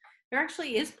themselves. There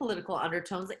actually is political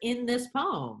undertones in this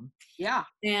poem. Yeah.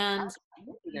 And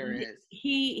there is.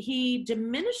 He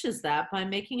diminishes that by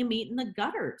making him eat in the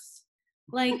gutters.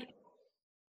 Like,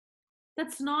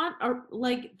 that's not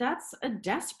that's a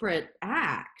desperate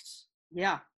act.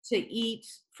 Yeah. To eat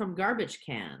from garbage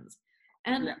cans.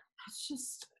 And it's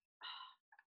just,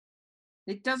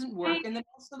 it doesn't work. And then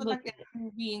also the fact that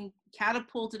him being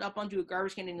catapulted up onto a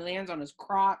garbage can and he lands on his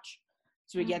crotch.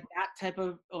 So we get that type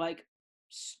of like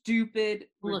stupid,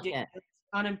 ridiculous,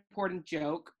 unimportant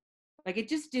joke. Like, it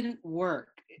just didn't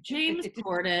work. James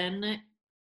Corden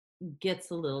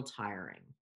gets a little tiring.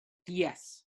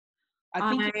 Yes.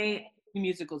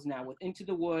 musicals now with Into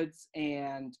the Woods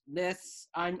and this.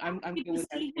 I'm need good to with see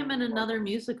everything him in more. another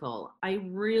musical. I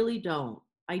really don't.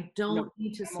 I don't No,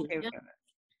 need to I'm see okay with him. him.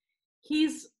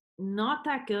 He's not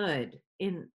that good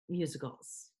in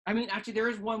musicals. I mean, actually, there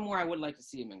is one more I would like to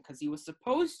see him in because he was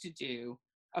supposed to do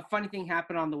A Funny Thing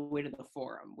Happened on the Way to the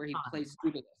Forum, where he Fine. plays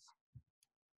Doodles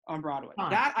on Broadway.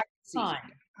 Fine. That I can see.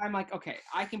 Fine. I'm like, okay,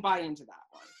 I can buy into that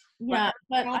one. Yeah,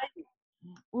 but else- I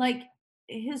like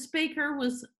his Baker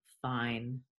was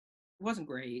fine. It wasn't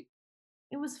great.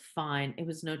 It was fine. It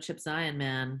was no Chip Zion,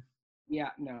 man. Yeah,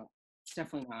 no,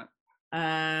 definitely not.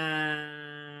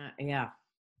 Yeah. Yeah.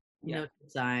 No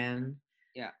Chip Zion.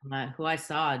 Yeah. Who I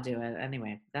saw do it.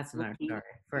 Anyway, that's another Repeat. story.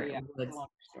 For Yeah, Woods. it's a long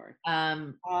story.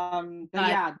 But But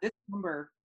yeah, this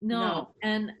number, no,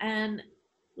 and they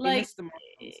like missed the mark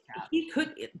on this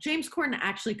cat. James Corden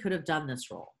actually could have done this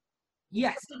role.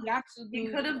 Yes, he absolutely He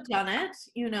could have done it,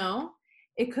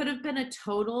 It could have been a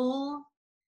total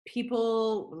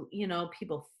people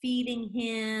feeding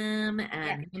him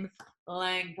and him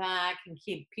lying back and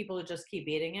people just keep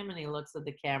eating him and he looks at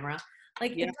the camera.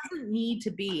 Like Yeah. it doesn't need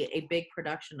to be a big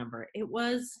production number. It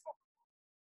was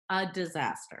a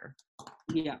disaster.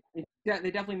 Yeah,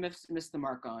 they definitely missed the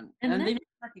mark on, And and then- they missed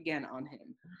the mark again on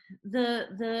him.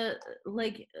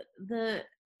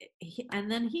 And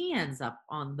then he ends up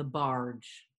on the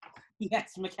barge.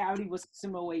 Yes, McCavity was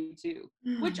some away too.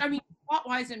 Which I mean,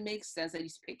 plot-wise, it makes sense that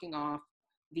he's picking off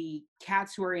the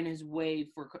cats who are in his way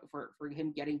for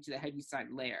him getting to the Heaviside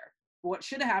Lair. What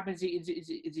should have happened is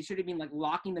he should have been like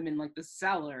locking them in like the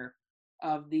cellar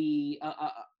of the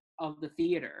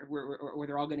theater where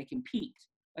they're all going to compete.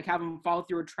 Like have him fall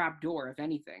through a trap door, if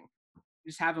anything.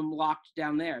 Just have him locked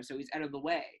down there so he's out of the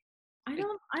way. I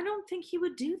don't think he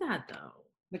would do that though.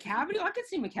 McCavity, I could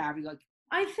see McCavity like.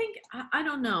 I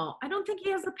don't know. I don't think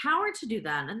he has the power to do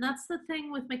that. And that's the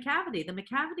thing with McCavity. The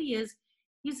McCavity is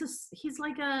he's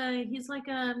like a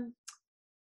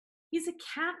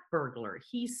cat burglar.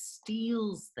 He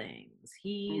steals things.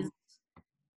 He's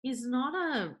not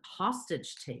a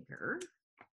hostage taker.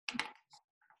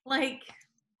 Like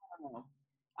I don't know.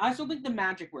 I still think the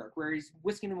magic work, where he's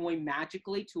whisking him away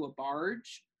magically to a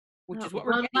barge, which is what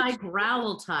we're run getting. by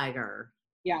Growl Tiger.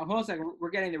 Yeah, hold on a second. We're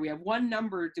getting there. We have one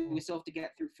number we still have to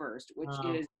get through first, which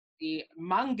is the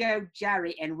Mungo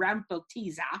Jerry and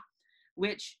Rumpelteazer,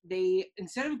 which they,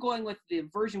 instead of going with the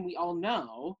version we all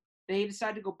know, they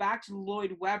decided to go back to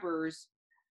Lloyd Webber's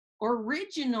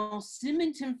original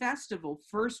Symington Festival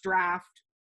first draft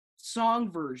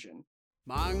song version.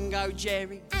 Mungo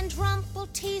Jerry, And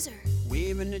Rumpelteazer,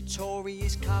 we're a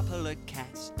notorious couple of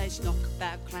cats. Let's knock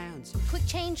about clowns, quick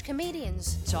change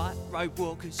comedians, tightrope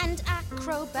walkers. and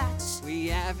acrobats. We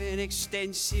have an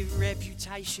extensive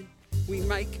reputation. We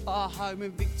make our home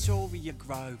in Victoria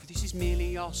Grove. This is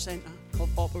merely our centre of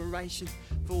operation,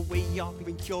 for we are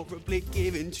incurably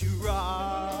given to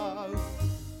row.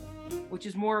 Which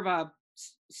is more of a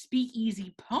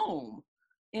speakeasy poem.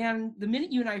 And the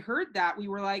minute you and I heard that, we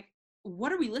were like,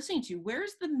 what are we listening to?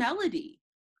 Where's the melody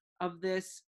of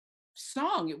this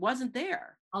song? It wasn't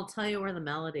there. I'll tell you where the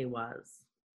melody was.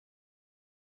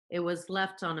 It was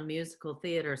left on a musical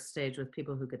theater stage with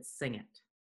people who could sing it.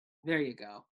 There you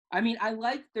go. I mean, I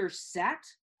like their set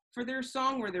for their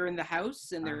song where they're in the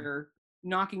house and they're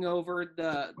knocking over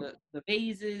the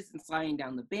vases and sliding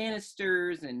down the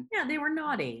banisters and Yeah, they were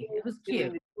naughty. It was doing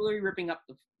cute. the jewelry, ripping up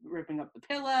the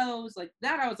pillows like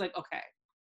that. I was like, okay,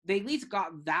 they at least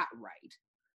got that right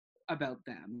about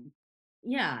them.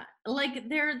 Yeah, like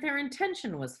their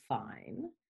intention was fine.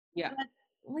 Yeah.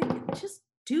 But, like, just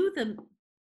do the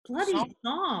bloody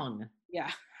song. Yeah.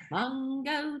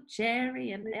 Mungo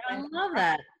Jerry, and I love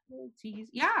that.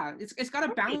 Yeah, it's got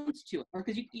a bounce to it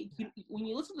because you when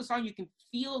you listen to the song, you can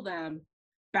feel them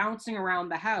bouncing around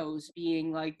the house,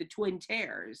 being like the twin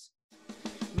tears.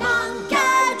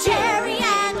 Mungo Jerry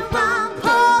and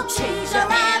Rumpelteazer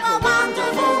have a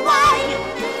wonderful way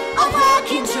of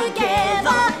working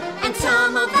together. And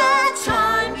some of the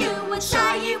time you would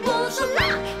say it was a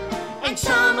luck, and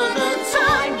some of the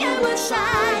time you would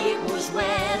say it was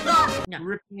weather. Yeah.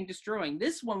 Ripping and destroying.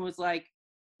 This one was like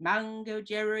Mungo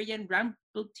Jerry and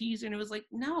Rumpelteazer, and it was like,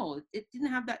 no, it didn't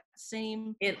have that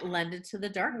same. It lended to the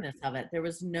darkness of it. There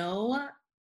was no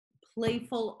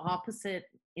playful opposite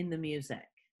in the music,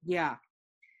 Yeah,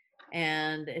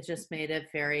 and it just made it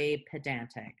very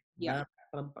pedantic. Yeah.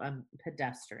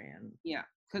 Pedestrian. yeah,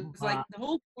 because like the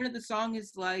whole point of the song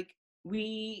is like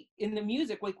we in the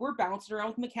music, like we're bouncing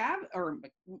around with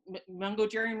Mungo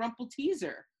Jerry and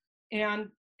Rumpelteazer, and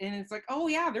it's like, oh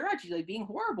yeah, they're actually like being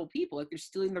horrible people. Like they're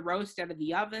stealing the roast out of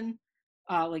the oven.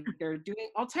 Like they're doing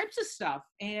all types of stuff.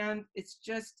 And it's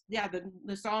just, yeah,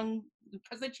 the song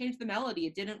because they changed the melody,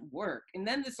 it didn't work. And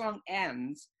then the song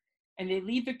ends, and they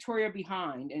leave Victoria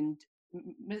behind, and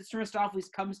Mr.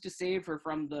 Mistopheles comes to save her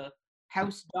from the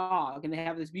house dog, and they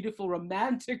have this beautiful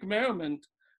romantic moment,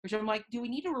 which I'm like, do we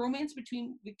need a romance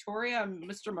between Victoria and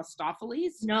Mr.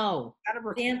 Mistopheles? No.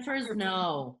 The answer is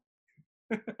no.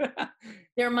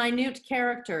 They're minute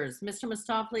characters. Mr.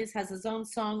 Mistopheles has his own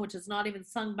song, which is not even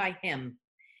sung by him.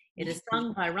 It is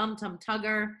sung by Rum Tum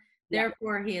Tugger.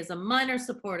 Therefore, he is a minor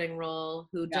supporting role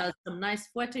who does some nice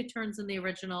fouette turns in the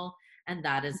original, and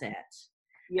that is it.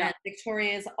 Yeah. And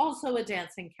Victoria is also a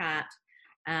dancing cat,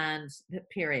 and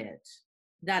period.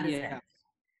 That is it.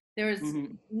 There is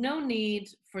no need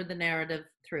for the narrative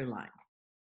through line.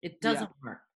 It doesn't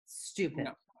work. Stupid.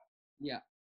 No. Yeah.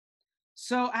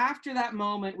 So after that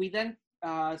moment, we then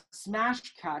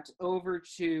smash cut over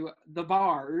to the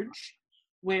barge,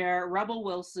 where Rebel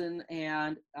Wilson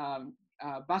and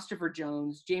Bustopher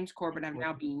Jones, James Corbin, have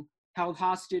now been held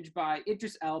hostage by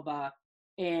Idris Elba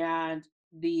and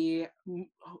the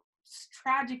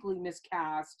tragically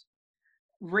miscast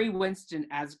Ray Winston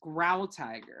as Growl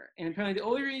Tiger. And apparently the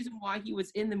only reason why he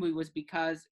was in the movie was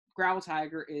because Growl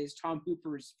Tiger is Tom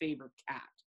Hooper's favorite cat.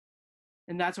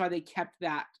 And that's why they kept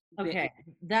that. Okay,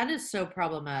 that is so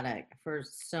problematic for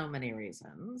so many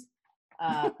reasons.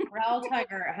 Growl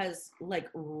Tiger has like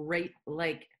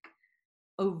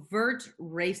overt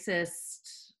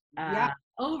racist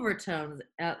overtones.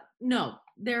 No,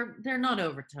 they're not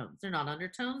overtones. They're not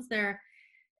undertones.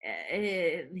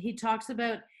 He talks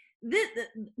about this.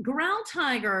 Growl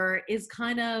Tiger is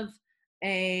kind of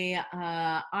a.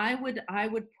 I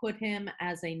would put him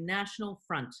as a National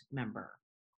Front member,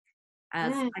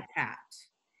 as a cat.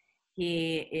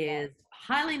 He is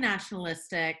highly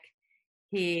nationalistic.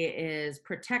 He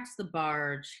protects the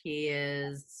barge. He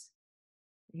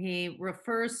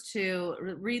refers to,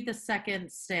 read the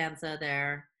second stanza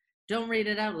there. Don't read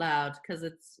it out loud because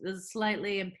it's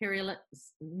slightly imperialist.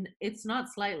 It's not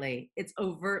slightly, it's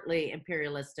overtly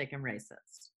imperialistic and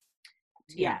racist.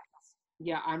 Yeah.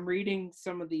 Yeah, I'm reading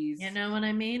some of these. You know what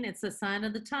I mean? It's a sign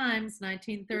of the times,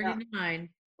 1939.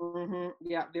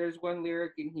 Yeah, there's one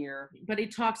lyric in here. But he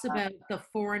talks about the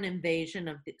foreign invasion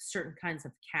of certain kinds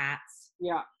of cats.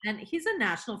 Yeah. And he's a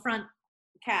National Front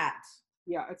cat.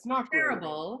 Yeah, it's not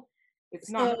terrible. It's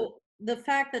not. So the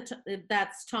fact that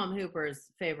that's Tom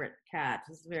Hooper's favorite cat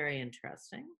is very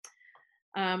interesting.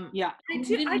 Yeah.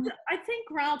 I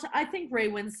think Ray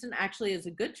Winston actually is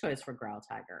a good choice for Growl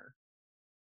Tiger.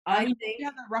 I think he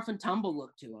has that rough and tumble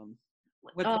look to him.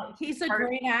 He's a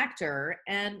great actor,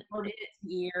 and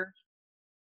ear.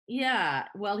 Yeah,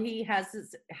 well, he has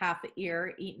his half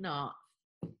ear eaten off,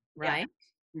 right?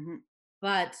 Yeah. Mm-hmm.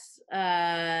 But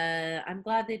I'm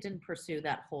glad they didn't pursue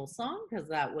that whole song because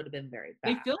that would have been very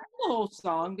bad. They filmed the whole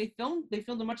song. They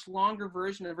filmed a much longer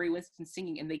version of Ray Winston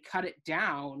singing, and they cut it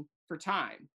down for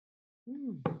time.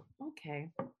 Okay.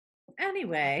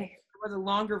 Anyway, there was a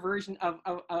longer version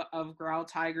of Growl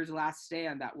Tiger's Last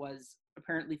Stand that was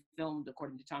apparently filmed,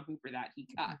 according to Tom Hooper, that he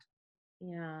cut.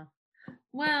 Yeah.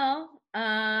 Well,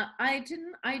 I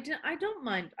didn't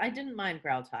mind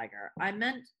Growl Tiger.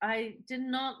 I did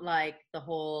not like the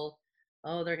whole,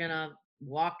 they're gonna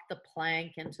walk the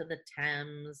plank into the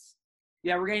Thames.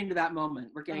 Yeah, we're getting to that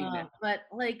moment. We're getting there. But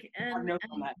like, and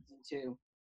that too.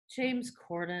 James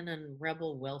Corden and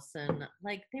Rebel Wilson,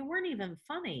 like, they weren't even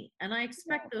funny, and I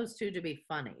expect those two to be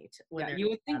funny. You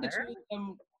would think the two of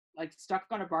them, like, stuck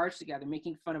on a barge together,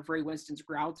 making fun of Ray Winston's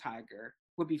Growl Tiger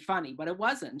would be funny, but it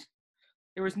wasn't.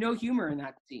 There was no humor in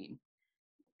that scene.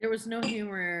 There was no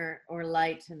humor or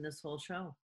light in this whole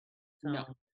show. So, no.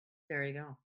 There you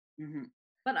go. Mm-hmm.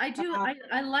 But I do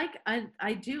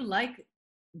like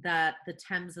that the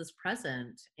Thames is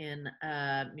present in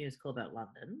a musical about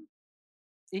London.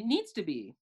 It needs to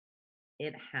be.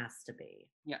 It has to be.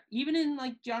 Yeah, even in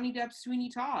like Johnny Depp's Sweeney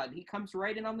Todd, he comes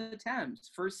right in on the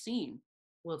Thames, first scene.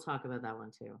 We'll talk about that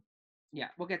one too. Yeah,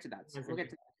 we'll get to that. We'll get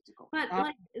to that. But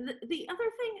like the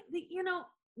other thing,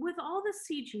 with all the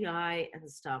CGI and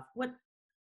stuff, what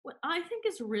I think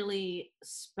is really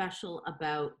special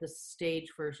about the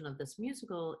stage version of this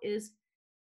musical is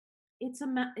it's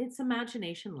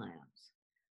imagination land.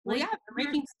 Well, yeah, they're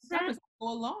making stuff as they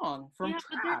go along from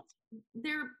trash.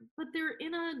 But they're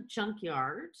in a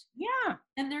junkyard. Yeah,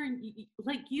 and they're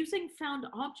like using found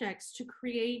objects to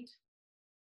create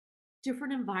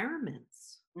different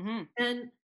environments,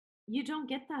 and you don't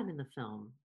get that in the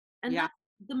film. And that's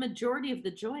the majority of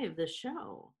the joy of this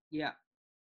show. Yeah,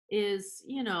 is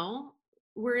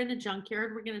we're in a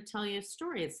junkyard. We're going to tell you a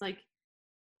story. It's like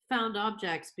found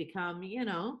objects become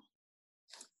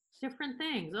different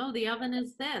things. Oh, the oven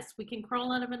is this. We can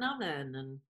crawl out of an oven,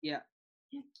 and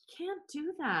You can't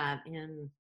do that in.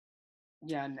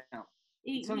 Yeah, no.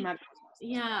 y- So y- much.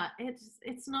 yeah,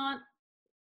 it's not.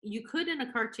 You could in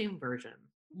a cartoon version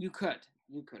You could,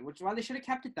 which is why they should have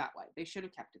kept it that way. They should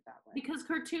have kept it that way. because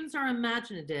cartoons are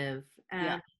imaginative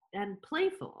Yeah. and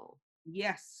playful.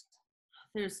 Yes.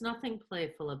 There's nothing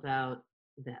playful about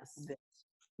this.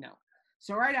 No.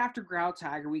 So right after Growl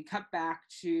Tiger, we cut back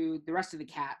to the rest of the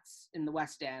cats in the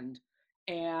West End,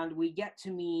 and we get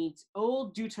to meet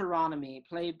Old Deuteronomy,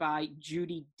 played by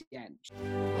Judi Dench.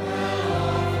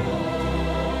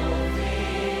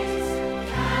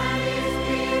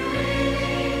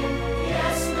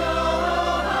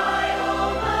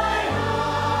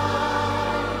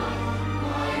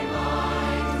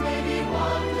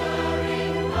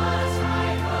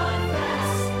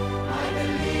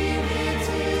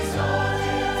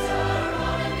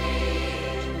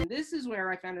 And this is where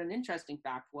I found an interesting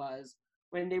fact was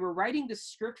when they were writing the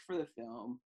script for the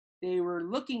film, they were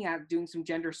looking at doing some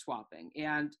gender swapping,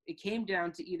 and it came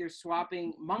down to either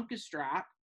swapping Munkustrap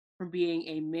from being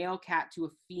a male cat to a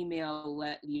female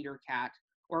leader cat,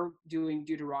 or doing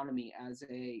Deuteronomy as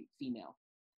a female.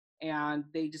 And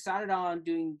they decided on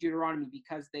doing Deuteronomy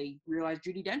because they realized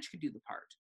Judi Dench could do the part.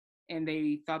 And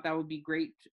they thought that would be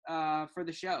great for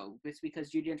the show. It's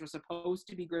because Judi Dench was supposed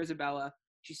to be Grisabella.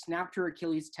 She snapped her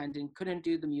Achilles tendon, couldn't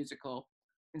do the musical.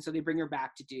 And so they bring her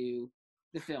back to do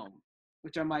the film,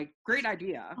 which I'm like, great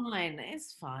idea. Fine,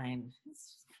 it's fine.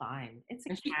 It's fine. It's a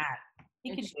And she- cat. He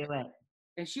and can she- do it.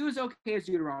 And she was okay as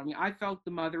Deuteronomy. I felt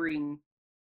the mothering,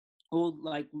 old,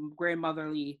 like,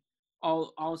 grandmotherly,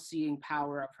 all-seeing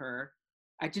power of her.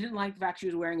 I didn't like the fact she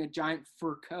was wearing a giant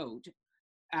fur coat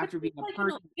after But being she's a like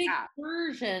Persian big cat.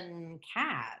 Persian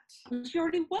cat. She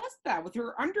already was that with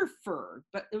her under fur,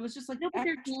 but it was just like No, but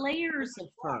there's extra layers of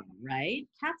fur, right?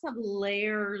 Cats have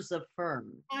layers of fur.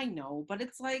 I know, but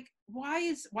it's like,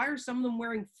 why are some of them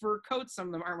wearing fur coats? Some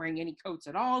of them aren't wearing any coats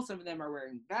at all. Some of them are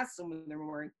wearing vests. Some of them are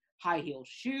wearing high heel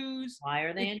shoes. Why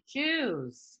are they in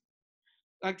shoes?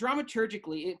 Like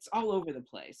dramaturgically, it's all over the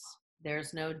place.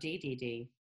 There's no DDD.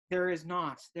 There is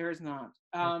not.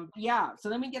 Yeah. So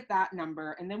then we get that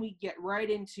number, and then we get right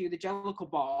into the Jellicle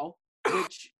Ball,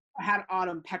 which had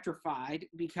Autumn petrified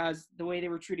because the way they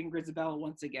were treating Grisabella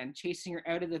once again, chasing her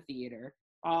out of the theater,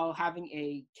 while having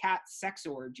a cat sex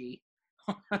orgy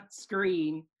on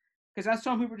screen. Because that's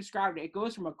how people described it. It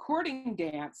goes from a courting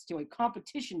dance to a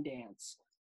competition dance,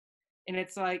 and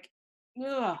it's like,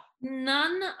 ugh,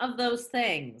 None of those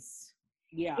things.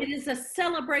 yeah, It is a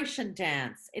celebration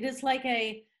dance. It is like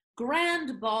a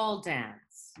grand ball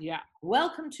dance. yeah,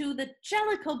 Welcome to the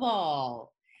Jellicle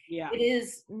Ball. yeah. It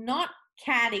is not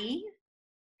catty.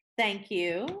 Thank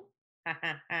you. Ha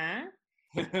ha ha.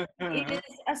 It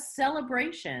is a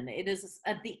celebration. It is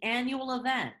the annual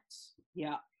event.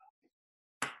 Yeah.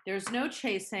 There's no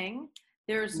chasing.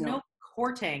 There's No. no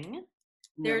courting.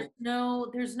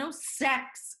 No. There's no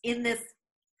sex in this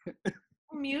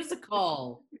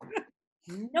musical.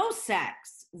 No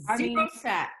sex. I mean- Zero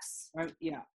sex.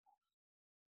 Yeah.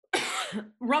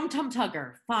 Rum Tum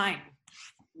Tugger. Fine.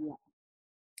 Yeah.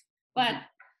 But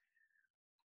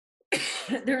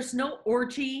there's no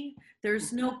orgy.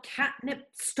 There's no catnip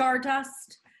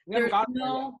stardust. We haven't There's got there yet.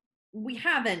 no. We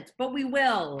haven't, but we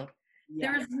will.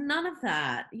 Yeah. There's none of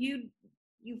that.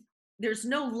 There's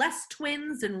no Les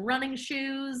Twins and running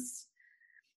shoes.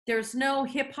 There's no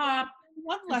hip hop.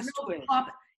 What There's less no twin? pop.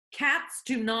 Cats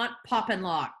do not pop and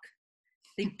lock.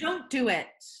 They don't do it.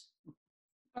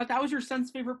 But that was your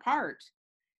son's favorite part.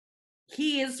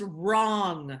 He is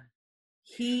wrong.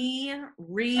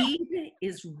 Reed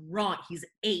is wrong. He's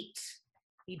 8.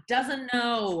 He doesn't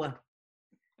know.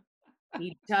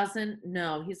 He doesn't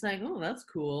know. He's like, oh, that's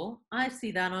cool. I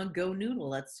see that on Go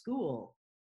Noodle at school.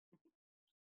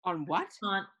 On what?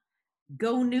 On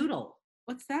Go Noodle.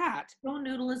 What's that? Go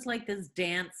Noodle is like this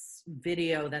dance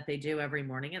video that they do every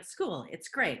morning at school. It's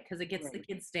great because it gets the Right.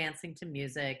 kids dancing to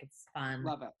music. It's fun.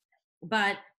 Love it.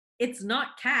 But it's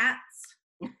not cats.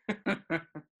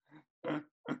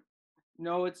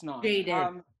 No, it's not.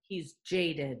 Jaded. He's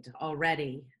jaded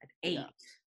already at 8.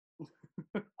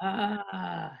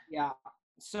 Yeah.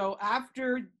 So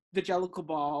after the Jellicle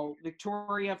Ball,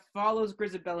 Victoria follows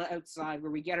Grisabella outside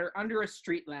where we get her under a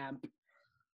street lamp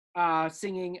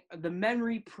singing the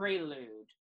Memory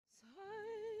Prelude.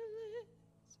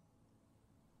 Silence,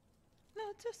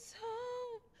 not a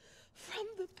sound from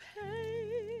the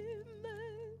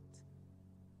pavement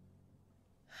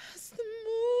as the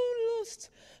moon lost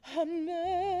her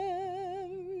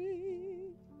memory.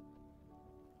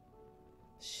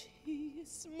 She is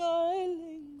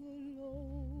smiling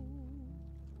alone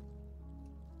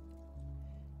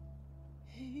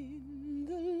in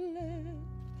the land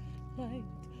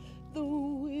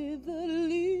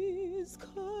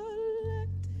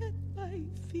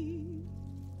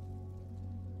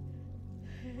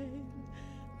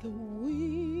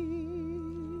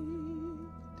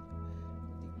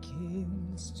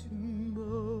lawns to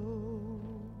mow.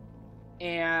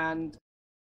 And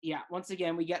yeah, once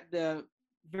again, we get the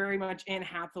very much Anne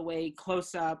Hathaway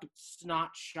close-up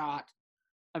snot shot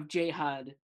of J. Hud.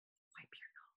 Wipe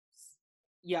your nose.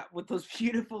 Yeah, with those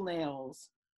beautiful nails,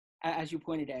 as you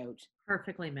pointed out.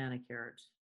 Perfectly manicured.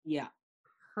 Yeah.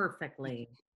 Perfectly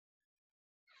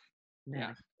Yeah.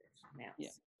 manicured nails. Yeah.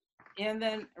 And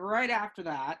then right after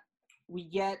that, we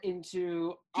get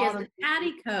into She has Autumn. a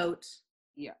tatty coat.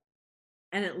 Yeah.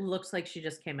 And it looks like she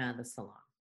just came out of the salon.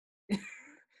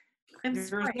 I'm There's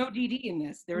sorry. no DD in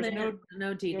this. There's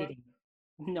no DDD.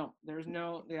 no. There's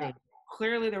no. Yeah. Thank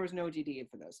Clearly, there was no DD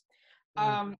for this.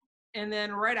 Mm. And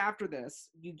then right after this,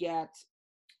 you get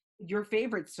your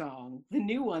favorite song, the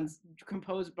new ones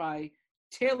composed by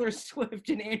Taylor Swift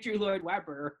and Andrew Lloyd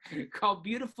Webber, called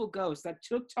 "Beautiful Ghost," that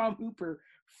took Tom Hooper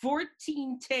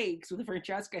 14 takes with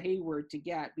Francesca Hayward to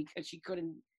get because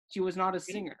she was not a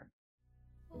singer.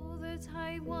 All that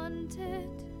I wanted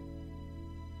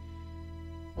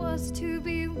was to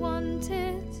be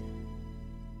wanted.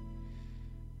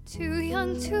 Too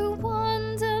young to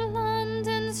wander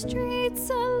London streets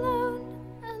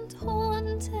alone and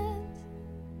haunted.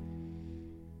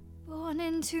 Born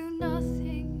into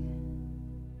nothing.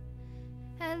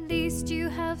 At least you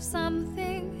have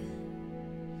something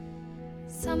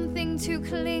to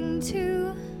cling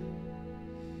to.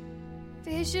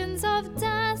 Visions of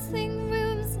dazzling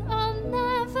rooms I'll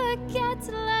never get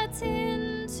let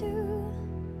into.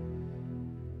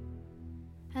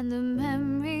 And the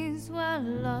memories were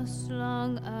lost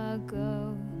long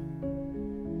ago.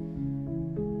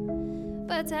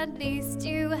 But at least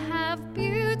you have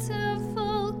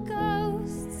beautiful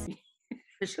ghosts.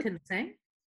 Fish can sing?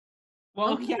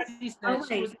 Well, Oh, Cassie said oh,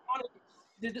 she wait. was on it.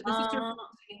 This is her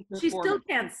singing She still performance.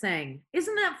 can't sing.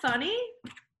 Isn't that funny?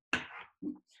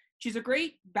 She's a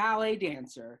great ballet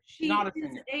dancer. She's She not a is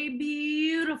singer. a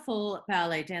beautiful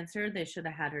ballet dancer. They should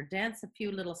have had her dance a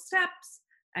few little steps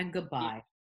and goodbye.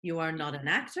 You are not an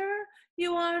actor.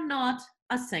 You are not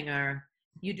a singer.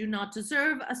 You do not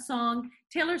deserve a song.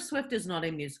 Taylor Swift is not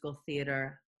a musical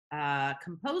theater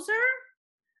composer.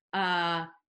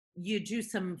 You do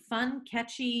some fun,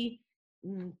 catchy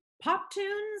pop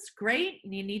tunes. Great.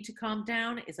 You need to calm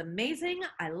down. Is amazing.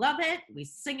 I love it. We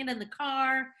sing it in the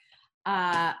car.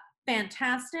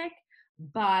 Fantastic.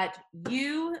 But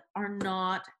you are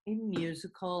not a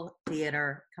musical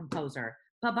theater composer.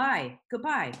 Bye-bye.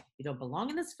 Goodbye. You don't belong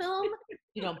in this film.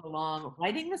 You don't belong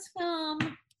writing this film.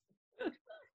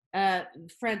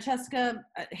 Francesca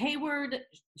Hayward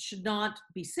should not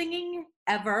be singing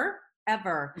ever.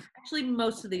 Actually,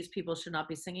 most of these people should not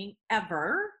be singing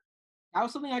ever. That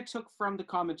was something I took from the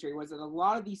commentary, was that a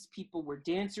lot of these people were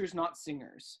dancers, not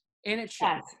singers. And it shows.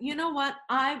 Yes. You know what?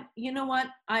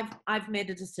 I've made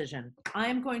a decision.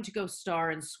 I'm going to go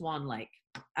star in Swan Lake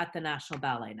at the National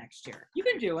Ballet next year. You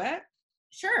can do it.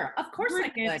 Sure, of course You're I a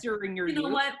could. dancer in your You know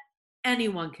youth. what?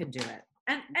 Anyone can do it.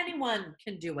 And anyone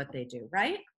can do what they do,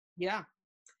 right? Yeah.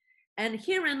 And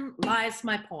herein lies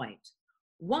my point.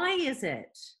 Why is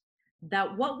it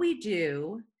that what we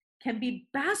do can be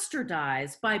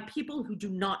bastardized by people who do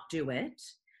not do it,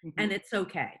 and it's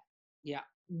okay? Yeah.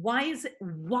 Why is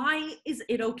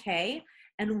it okay?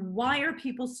 And why are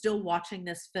people still watching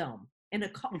this film?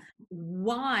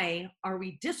 Why are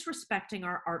we disrespecting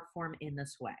our art form in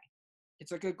this way?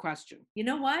 It's a good question. You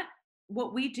know what?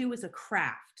 What we do is a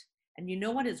craft. And you know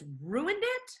what has ruined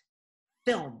it?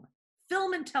 Film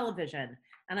and television.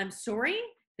 And I'm sorry,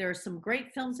 there are some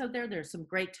great films out there. There's some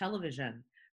great television.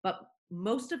 But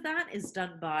most of that is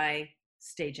done by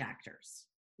stage actors.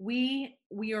 We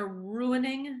are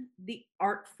ruining the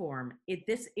art form.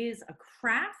 This is a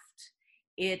craft.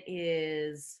 It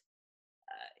is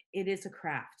a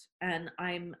craft. And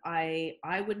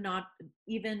I would not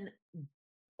even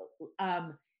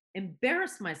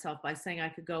embarrass myself by saying I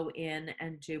could go in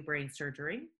and do brain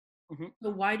surgery. So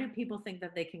why do people think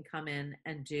that they can come in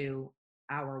and do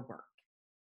our work?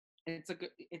 It's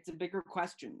a bigger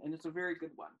question, and it's a very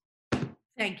good one.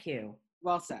 Thank you.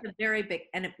 Well said. It's very big,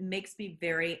 and it makes me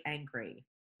very angry,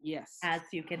 Yes. as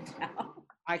you can tell.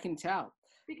 I can tell.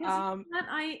 Because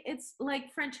it's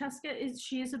like Francesca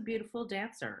she is a beautiful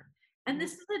dancer. And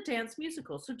this is a dance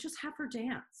musical, so just have her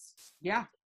dance. Yeah.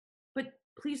 But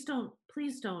please don't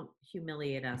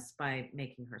humiliate us by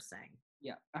making her sing.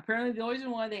 Yeah. Apparently the only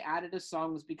reason why they added a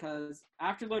song was because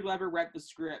after Lloyd Webber read the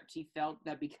script, he felt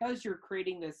that because you're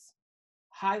creating this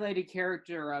highlighted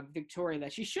character of Victoria,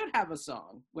 that she should have a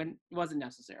song when it wasn't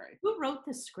necessary. Who wrote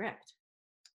this script?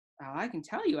 I can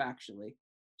tell you, actually.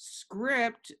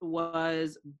 Script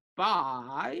was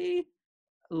by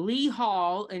Lee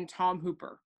Hall and Tom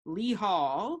Hooper. Lee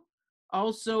Hall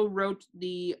also wrote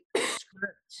the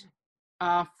script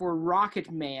for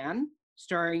Rocket Man,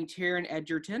 starring Taron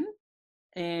Egerton.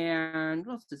 And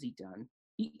what else has he done?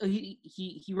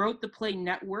 He wrote the play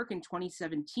Network in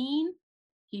 2017.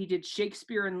 He did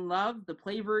Shakespeare in Love, the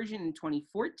play version, in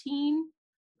 2014.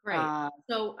 Great.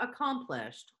 So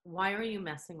accomplished. Why are you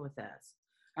messing with this?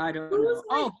 I don't Who's know.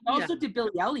 Oh, he like- also did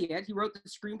Billy Elliot. He wrote the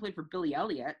screenplay for Billy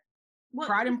Elliot. What?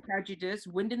 Pride and Prejudice,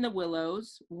 Wind in the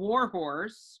Willows, War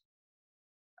Horse,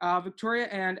 Victoria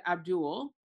and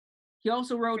Abdul. He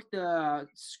also wrote the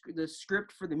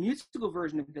script for the musical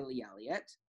version of Billy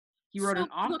Elliot. He wrote So, an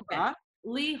opera.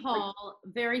 Lee Hall,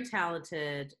 very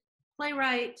talented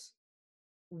playwright.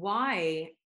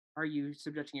 Why? Are you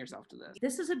subjecting yourself to this?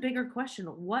 This is a bigger question.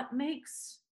 What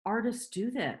makes artists do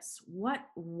this?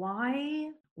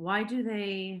 Why do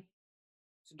they?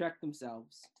 Subject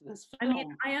themselves to this I film.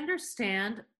 mean, I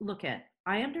understand.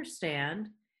 I understand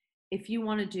if you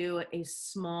want to do a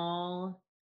small,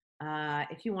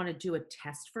 if you want to do a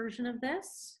test version of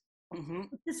this. Mhm.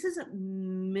 But this is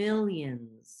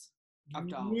millions Of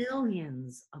dollars.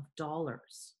 millions of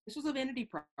dollars. This was a vanity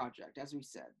project, as we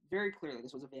said. Very clearly,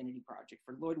 this was a vanity project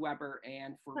for Lloyd Webber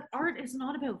and for... But art is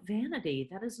not about vanity.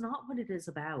 That is not what it is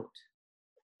about.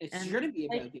 It and, shouldn't be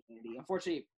about like- vanity.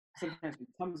 Unfortunately, sometimes it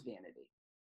becomes vanity.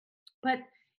 But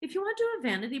if you want to do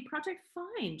a vanity project,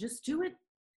 fine, just do it.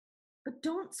 But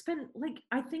don't spend, like,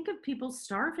 I think of people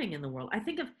starving in the world. I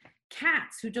think of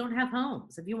cats who don't have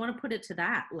homes, if you want to put it to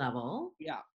that level.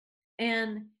 Yeah.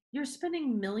 And you're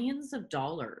spending millions of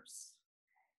dollars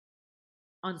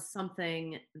on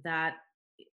something that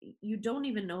you don't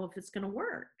even know if it's going to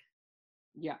work.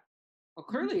 Yeah. Well,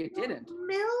 clearly it didn't.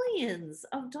 Millions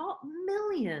of dollars.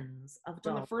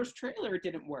 From the first trailer, it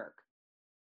didn't work.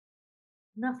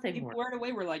 Nothing People worked. right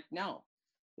away were like, "No,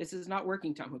 this is not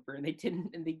working, Tom Hooper," and they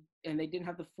didn't, and they didn't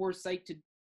have the foresight to.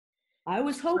 I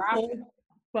was scrap hopeful, it.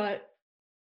 but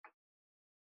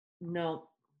no,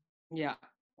 Yeah.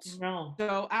 no.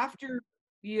 So after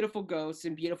beautiful ghosts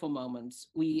and beautiful moments,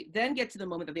 we then get to the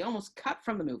moment that they almost cut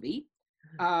from the movie,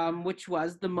 which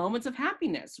was the moments of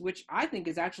happiness, which I think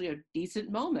is actually a decent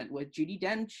moment with Judi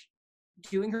Dench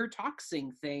doing her talk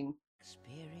sing thing.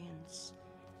 Experience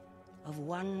of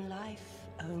one life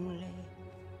only,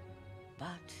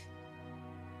 but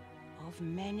of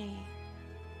many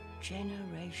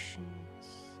generations.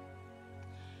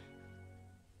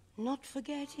 Not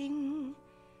forgetting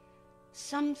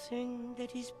something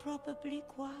that is probably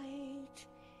quite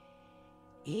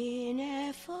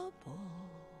ineffable.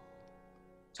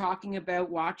 Talking about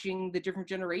watching the different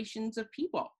generations of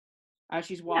people. As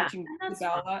she's watching that's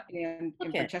Isabella and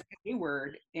Okay. Francesca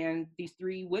Hayward and these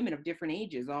three women of different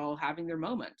ages all having their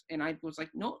moment. And I was like,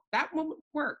 no, that moment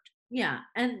worked. Yeah,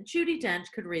 and Judi Dench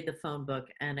could read the phone book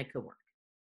and it could work.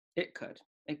 It could.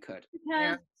 It could.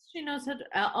 Because she knows how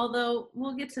to, although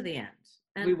we'll get to the end.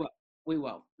 And We will. We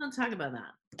will. we'll talk about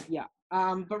that.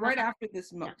 But right after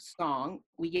this song,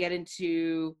 we get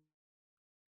into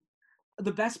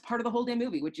the best part of the whole damn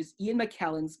movie, which is Ian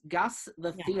McKellen's Gus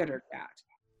the Theater Cat.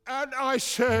 And I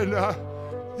say now,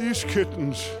 these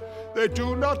kittens, they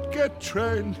do not get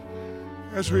trained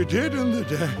as we did in the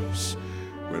days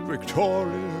when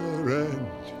Victoria reigned.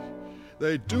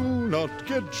 They do not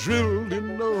get drilled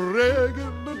in a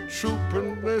regular troop,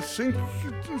 and they think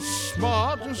it is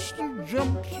smartest to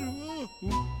jump to a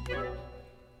hoop.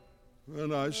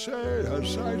 And I say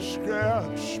as I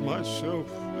scratch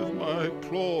myself with my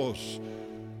claws,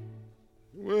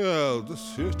 well, the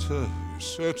theatre is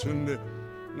certainly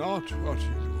not what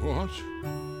it was.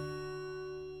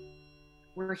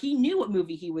 Where he knew what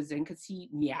movie he was in because he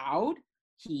meowed,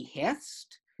 he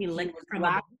hissed, He licked was from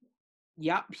laugh-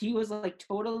 Yep, he was like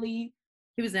totally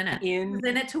He was in it. in. He was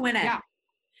in it to win it.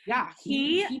 Yeah,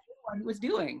 He- he knew what he was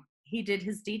doing. He did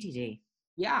his DTD.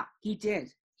 Yeah, he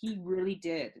did. He really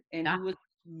did, and Yeah. he was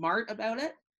smart about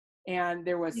it. And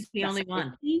there was He's the only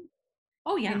one. specificity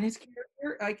Oh, yeah. in his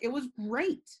character. Like it was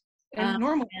great. And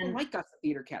normally I and- like Gus the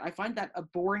Theater Cat. I find that a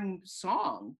boring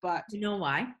song, but You know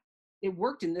why? it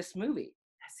worked in this movie.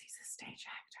 Because he's a stage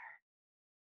actor.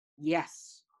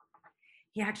 Yes.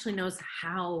 He actually knows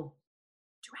how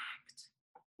to act.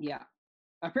 Yeah.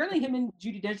 Apparently him and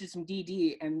Judi Dench did some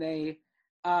DD, and they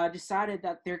decided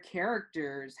that their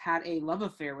characters had a love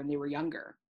affair when they were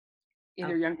younger, in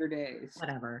their younger days.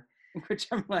 Whatever. Which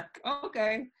I'm like,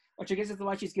 okay. Which I guess is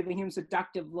why she's giving him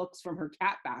seductive looks from her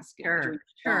cat basket. during Sure, the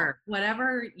sure.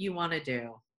 Whatever you want to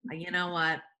do. You know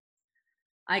what?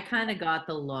 I kind of got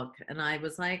the look, and I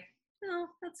was like, oh,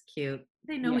 that's cute.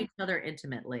 They know Yeah. each other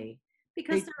intimately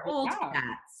because They- they're old yeah.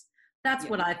 cats. That's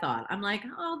Yeah. what I thought. I'm like,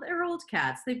 oh, they're old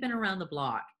cats. They've been around the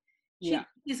block. Yeah.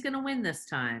 He's going to win this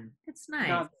time. It's nice.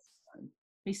 Not this time.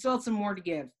 He still had some more to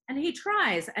give. And he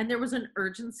tries, and there was an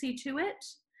urgency to it.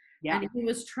 Yeah. And he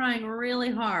was trying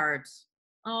really hard.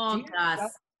 Oh,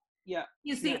 Gus. Yeah.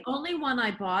 He's the only one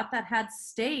I bought that had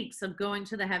stakes of going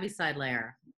to the Heaviside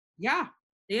Layer. Yeah.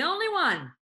 The only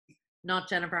one. Not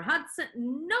Jennifer Hudson.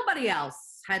 Nobody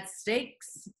else had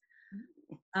stakes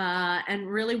and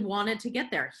really wanted to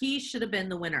get there. He should have been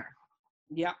the winner.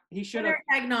 Yeah. He should have.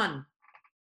 Gagnon.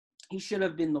 He should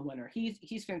have been the winner.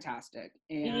 He's fantastic.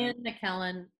 And Ian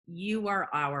McKellen, you are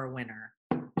our winner.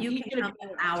 You he can should come have been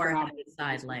to our Oscar-nominated for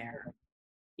Heaviside this Layer. performance.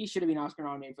 He should have been Oscar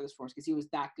nominated for this performance because he was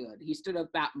that good. He stood up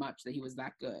that much that he was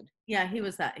that good. Yeah, he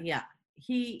was that. Yeah.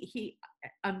 He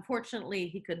unfortunately,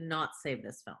 he could not save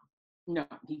this film. No,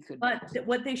 he could But not.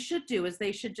 what they should do is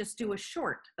they should just do a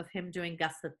short of him doing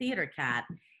Gus the Theater Cat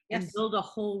and Yes. build a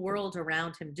whole world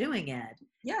around him doing it.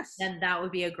 Yes. Then that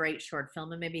would be a great short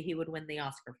film, and maybe he would win the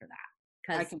Oscar for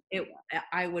that. I Because can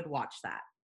I would watch that.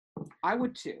 I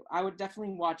would too. I would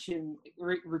definitely watch him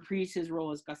reprise his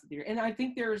role as Gus the Theater. And I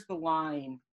think there's the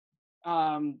line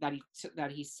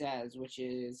that he says, which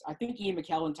is, I think Ian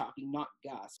McKellen talking, not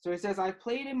Gus. So he says, "I've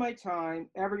played in my time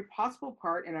every possible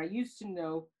part, and I used to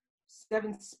know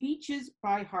 7 speeches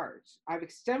by heart. I've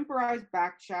extemporized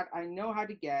backchat. I know how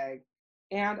to gag,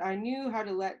 and I knew how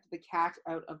to let the cat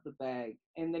out of the bag."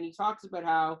 And then he talks about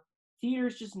how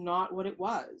theater's just not what it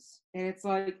was, and it's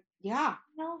like, yeah.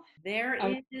 No, there I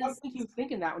is. don't think he was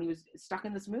thinking that when he was stuck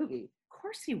in this movie. Of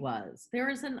course he was. There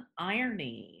is an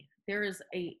irony. There is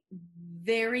a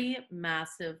very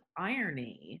massive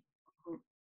irony,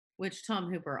 which Tom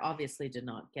Hooper obviously did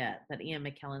not get, but Ian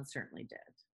McKellen certainly did.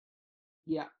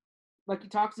 Yeah. Like he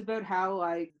talks about how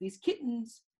like these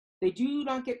kittens, they do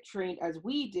not get trained as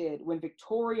we did when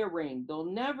Victoria reigned. They'll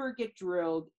never get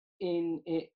drilled in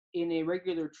a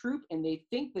regular troop, and they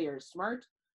think they are smart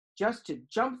just to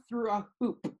jump through a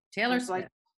hoop. Taylor It's Swift. like,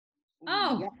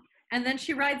 Oh, yeah, and then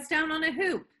she rides down on a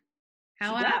hoop.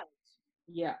 How she does. apt.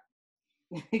 Yeah.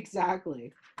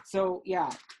 Exactly. So yeah,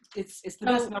 it's the So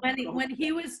best number. when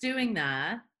he was doing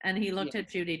that and he looked at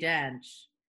Judi Dench,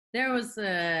 there was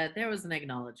an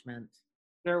acknowledgement.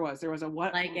 there was a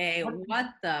what Like what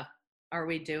the are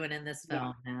we doing in this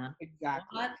film, man?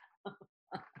 exactly. What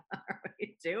are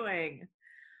we doing?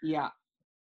 Yeah.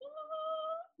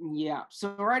 Yeah.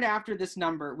 So right after this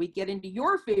number, we get into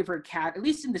your favorite cat, at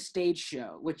least in the stage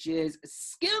show, which is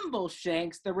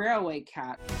Skimbleshanks, the railway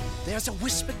cat. There's a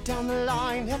whisper down the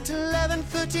line at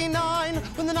 11:39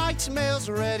 when the night mail's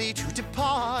ready to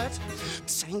depart,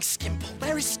 saying, "Skimble,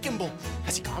 where is Skimble?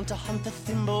 Has he gone to hunt the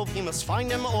thimble? We must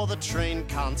find him or the train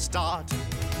can't start."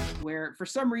 Where for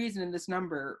some reason in this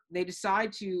number, they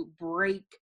decide to break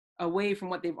away from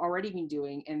what they've already been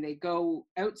doing, and they go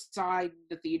outside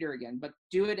the theater again, but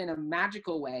do it in a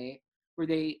magical way where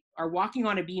they are walking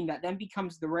on a beam that then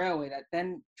becomes the railway, that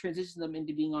then transitions them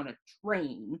into being on a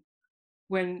train,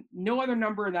 when no other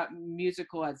number in that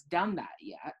musical has done that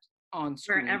yet on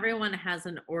screen. Where everyone has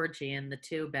an orgy in the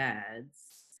 2 beds.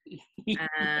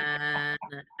 And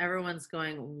everyone's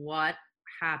going, what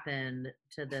happened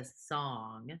to this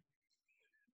song?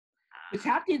 The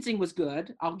tap dancing was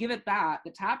good. I'll give it that.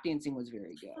 The tap dancing was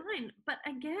very good. Fine, but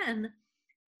again,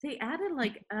 they added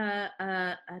like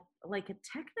a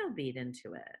techno beat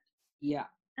into it, Yeah.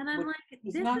 and I'm Which like,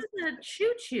 is this not- is a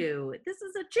choo-choo. This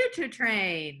is a choo-choo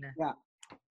train. Yeah.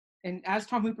 And as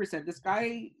Tom Hooper said, this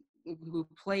guy who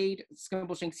played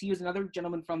Skimbleshanks, he was another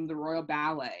gentleman from the Royal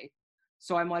Ballet.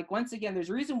 So I'm like, once again, there's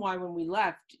a reason why when we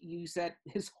left, you said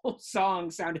his whole song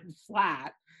sounded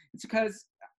flat. It's because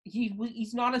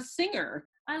he's not a singer.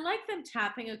 I like them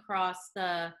tapping across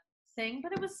the thing,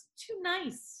 but it was too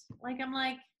nice. Like, I'm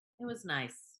like, it was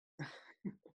nice.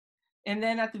 And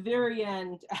then at the very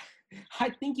end, I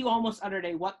think you almost uttered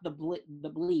a what the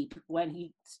bleep when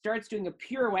he starts doing a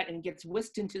pirouette and gets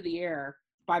whisked into the air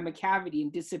by McCavity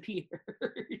and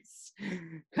disappears.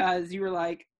 Because you were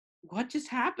like, what just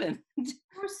happened?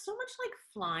 There was so much like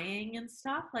flying and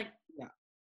stuff, like, Yeah.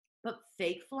 but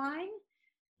fake flying.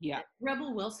 Yeah.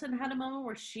 Rebel Wilson had a moment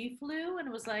where she flew, and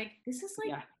it was like, this is like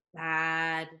Yeah.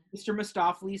 bad. Mr.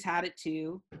 Mistopheles had it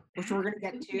too, which we're going to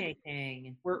get to.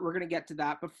 Making. We're going to get to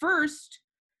that. But first,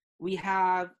 we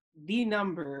have the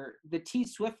number, the T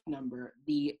Swift number,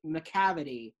 the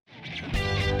McCavity.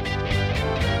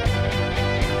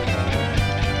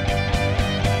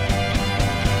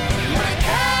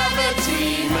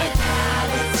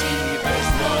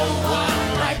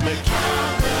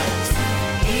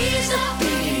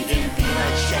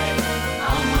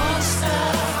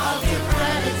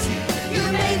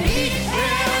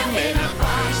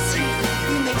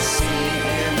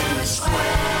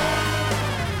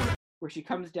 where she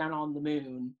comes down on the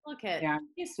moon. Look at and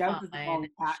she's down to the ball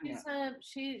fine. catnip.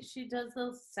 She does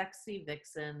those sexy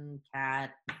vixen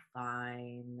cat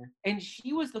fine. And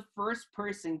she was the first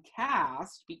person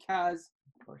cast because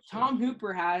Of course she Tom is.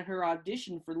 Hooper had her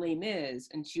audition for Les Mis,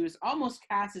 and she was almost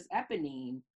cast as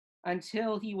Eponine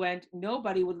until he went,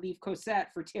 nobody would leave Cosette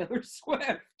for Taylor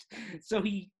Swift. So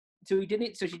she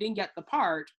didn't get the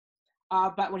part.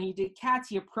 But when he did Cats,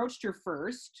 he approached her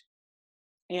first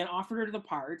and offered her the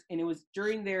part. And it was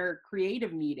during their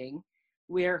creative meeting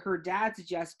where her dad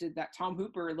suggested that Tom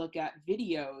Hooper look at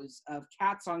videos of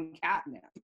cats on catnip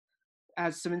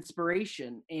as some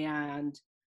inspiration. And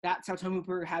that's how Tom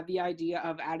Hooper had the idea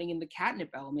of adding in the catnip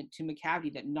element to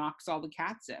Macavity that knocks all the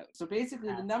cats out. So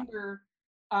basically the number,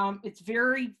 it's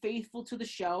very faithful to the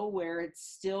show where it's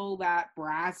still that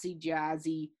brassy,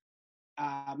 jazzy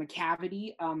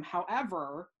Macavity.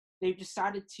 However, they've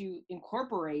decided to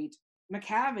incorporate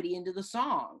Macavity into the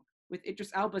song with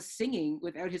Idris Elba singing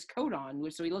without his coat on,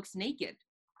 so he looks naked.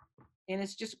 And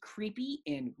it's just creepy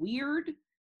and weird.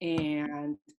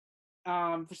 And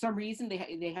for some reason,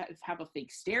 they have a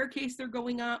fake staircase they're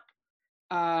going up.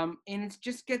 And it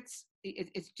just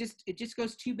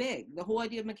goes too big. The whole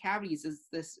idea of Macavities is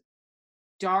this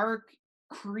dark,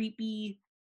 creepy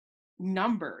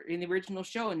number in the original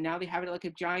show, and now they have it like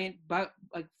a giant like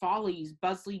Follies,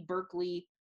 Buzzley Berkeley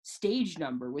stage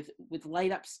number with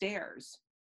light up stairs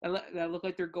that look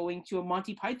like they're going to a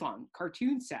Monty Python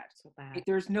cartoon set. So bad.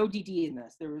 There's no DD in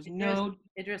this. There was no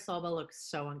Idris Elba looks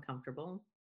so uncomfortable.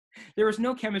 There was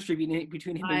no chemistry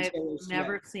between him and I've Taylor Swift.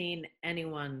 never seen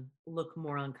anyone look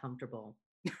more uncomfortable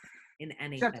in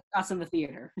anything. Except us in the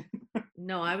theater.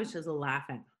 No, I was just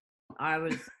laughing. I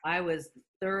was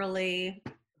thoroughly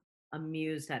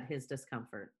amused at his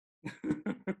discomfort.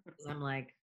 'Cause I'm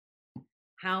like,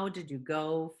 how did you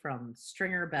go from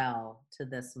Stringer Bell to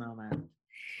this moment?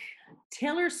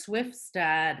 Taylor Swift's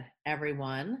dad,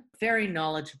 everyone, very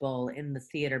knowledgeable in the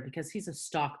theater because he's a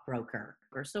stockbroker.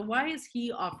 So why is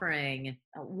he offering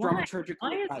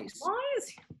Dramaturgical advice. Why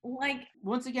is like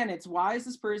Once again, it's why is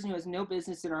this person who has no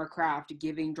business in our craft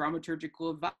giving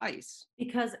dramaturgical advice?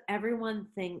 because everyone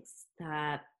thinks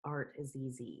that art is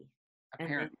easy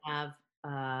Apparently. and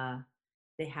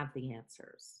they have the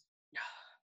answers.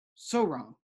 So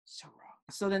wrong. So wrong.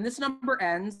 So then this number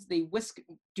ends. They whisk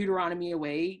Deuteronomy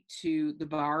away to the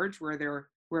barge where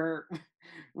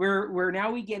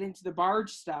now we get into the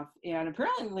barge stuff. And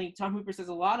apparently Tom Hooper says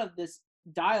a lot of this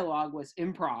dialogue was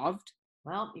improv'd.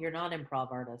 Well, you're not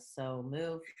improv artists, so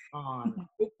move on.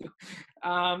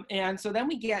 And so then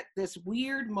we get this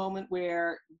weird moment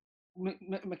where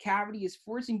Macavity is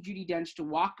forcing Judi Dench to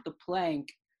walk the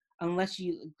plank unless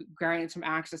she grants him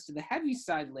access to the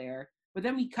Heaviside layer. But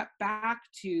then we cut back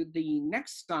to the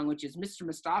next song, which is Mr.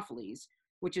 Mistopheles,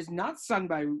 which is not sung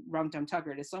by Rum Tum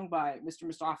Tucker. It is sung by Mr.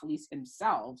 Mistopheles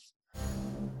himself.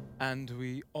 And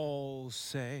we all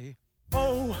say,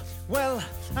 Oh, well,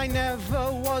 I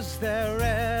never was there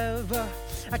ever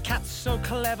a cat so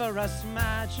clever as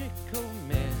magical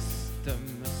Mr.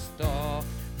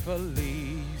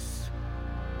 Mistopheles.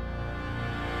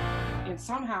 And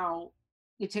somehow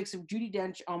it takes Judi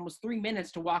Dench almost 3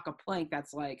 minutes to walk a plank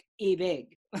that's like a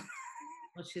big,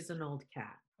 Well, she's an old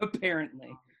cat.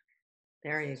 apparently.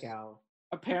 There you go.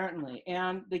 Apparently.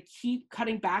 And they keep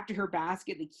cutting back to her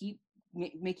basket. They keep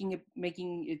making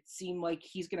it seem like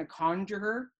he's going to conjure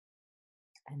her.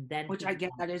 And then Which I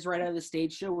get that is right out of the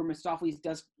stage show where Mistopheles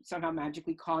does somehow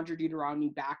magically conjure Deuteronomy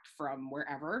back from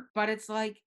wherever. But it's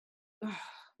like, ugh,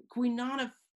 can we not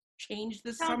have changed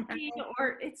this somehow?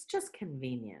 Or it's just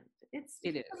convenient. It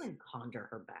It is. doesn't conjure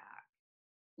her back.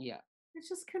 Yeah. It's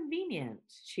just convenient.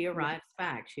 She arrives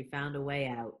back. She found a way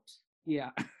out.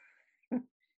 Yeah.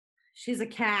 She's a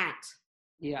cat.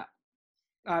 Yeah.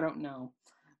 I don't know.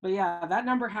 But yeah, that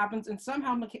number happens. And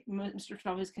somehow Mr.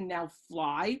 Mistopheles can now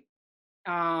fly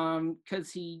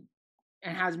because he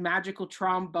has magical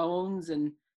trombones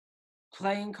and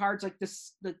playing cards. Like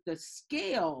this, the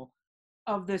scale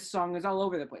of this song is all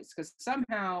over the place because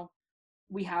somehow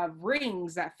we have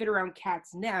rings that fit around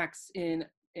cats' necks in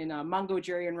Mungo,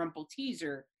 Jerry, and Rumple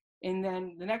teaser. And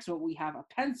then the next one, we have a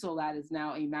pencil that is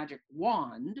now a magic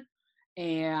wand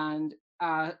and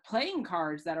playing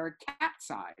cards that are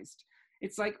cat-sized.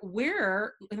 It's like,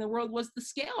 where in the world was the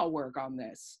scale work on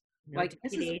this? Like,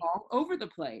 this is all over the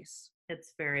place.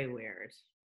 It's very weird.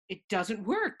 It doesn't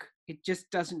work. It just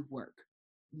doesn't work.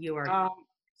 You are.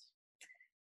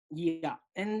 Yeah.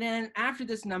 And then after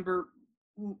this number,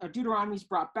 Deuteronomy's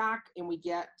brought back, and we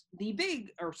get the big,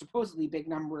 or supposedly big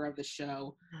number of the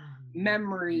show,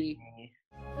 Memory.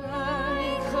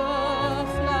 Like a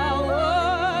flower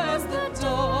as the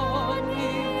dawn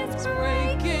is bright.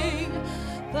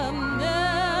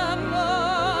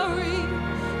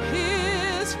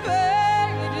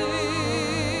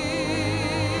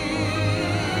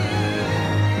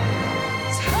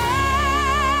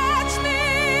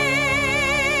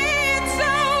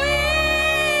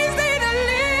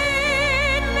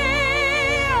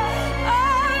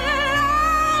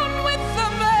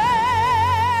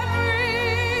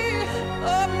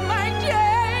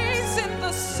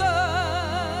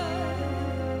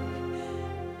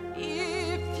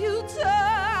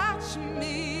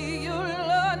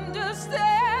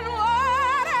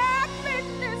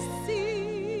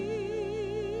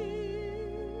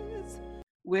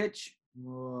 which,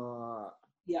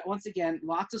 once again,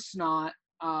 lots of snot.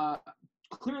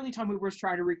 Clearly, Tom Hooper was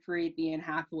trying to recreate the Anne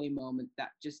Hathaway moment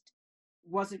that just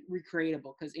wasn't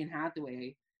recreatable because Anne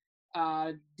Hathaway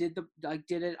did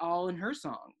it all in her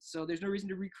song. So there's no reason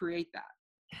to recreate that.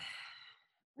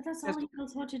 But that's all he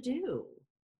knows how to do.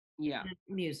 Yeah.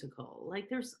 Musical. Like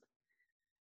there's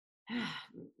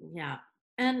yeah.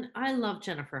 And I love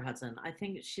Jennifer Hudson. I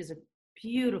think she's a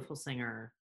beautiful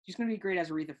singer. She's gonna be great as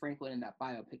Aretha Franklin in that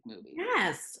biopic movie.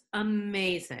 Yes.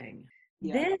 Amazing.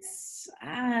 Yeah. This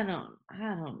I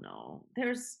don't know.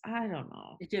 I don't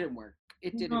know. It didn't work.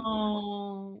 It didn't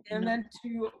work. And then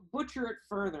to butcher it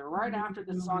further, right after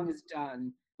the song is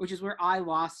done, which is where I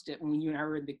lost it when you and I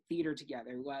were in the theater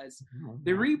together, was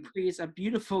the reprise of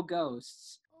Beautiful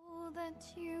Ghosts. All that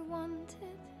you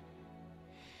wanted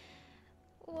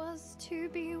was to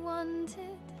be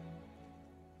wanted,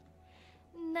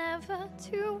 never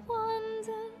to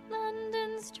wander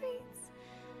London streets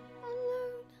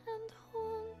alone and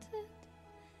haunted.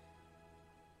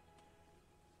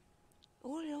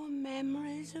 All your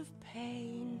memories of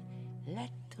pain,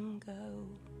 let them go.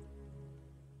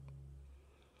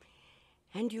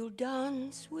 And you'll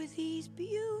dance with these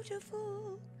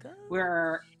beautiful ghosts.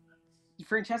 Where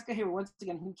Francesca Hayward, once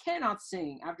again, who cannot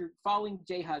sing, after following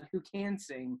J Hud, who can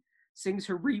sing, sings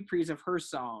her reprise of her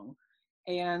song.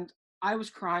 And I was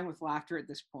crying with laughter at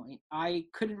this point. I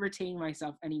couldn't retain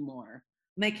myself anymore.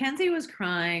 Mackenzie was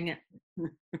crying,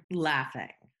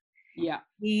 laughing. Yeah.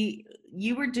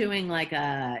 You were doing like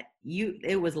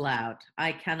it was loud.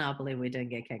 I cannot believe we didn't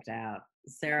get kicked out.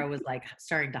 Sarah was like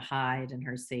starting to hide in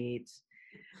her seat.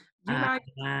 Matt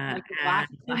started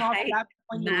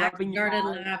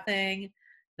laughing.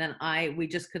 Then we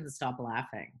just couldn't stop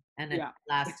laughing. And it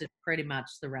lasted pretty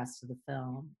much the rest of the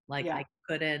film. Like I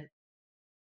couldn't.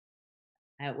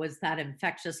 It was that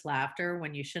infectious laughter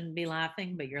when you shouldn't be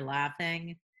laughing, but you're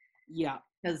laughing. Yeah.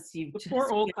 Because you just poor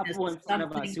old couple in front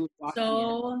of us who was watching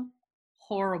so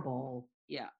horrible.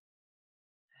 Yeah.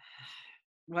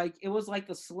 Like it was like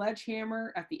the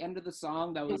sledgehammer at the end of the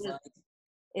song that was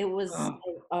it was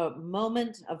a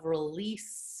moment of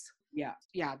release. Yeah.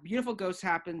 Yeah. Beautiful Ghost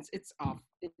happens. It's off.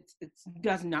 It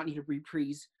does not need a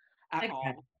reprise at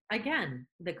all. Again,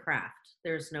 the craft.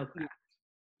 There's no craft.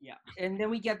 Yeah. And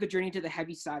then we get the Journey to the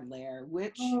Heaviside Layer,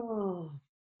 which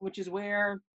is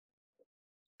where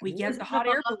we get the hot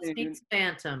air balloon.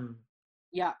 Phantom.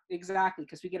 Yeah, exactly.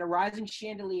 Because we get a rising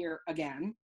chandelier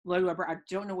again. Lloyd Webber, I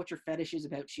don't know what your fetish is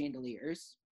about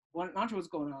chandeliers. Not sure what's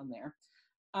going on there.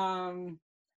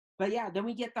 But yeah, then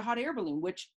we get the hot air balloon,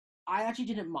 which I actually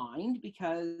didn't mind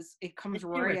because it comes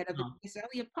right out of the T.S.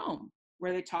 Eliot poem,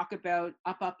 where they talk about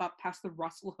up, up, up past the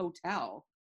Russell Hotel,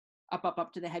 up, up,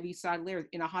 up to the Heaviside Layer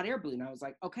in a hot air balloon. I was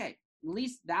like, okay, at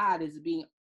least that is being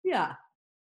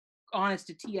honest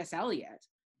to T.S. Eliot.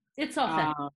 It's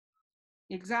authentic.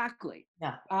 Exactly.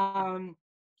 Yeah.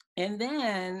 And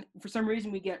then, for some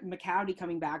reason, we get McCowdy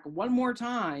coming back one more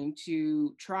time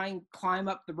to try and climb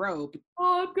up the rope.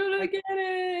 Oh, I'm gonna get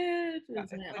it!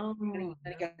 And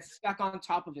he gets stuck on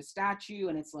top of a statue,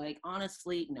 and it's like,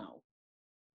 honestly, no.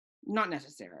 Not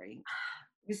necessary.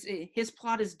 His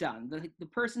plot is done. The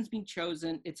person's been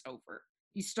chosen. It's over.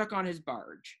 He's stuck on his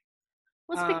barge.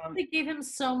 Well, it's because they gave him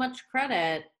so much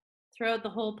credit throughout the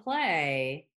whole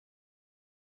play.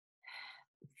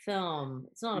 Film.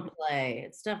 It's not a play.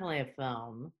 It's definitely a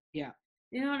film. Yeah.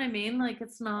 You know what I mean? Like,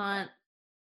 it's not.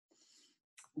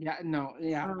 Yeah, no,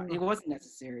 yeah. It wasn't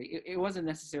necessary. It wasn't a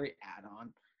necessary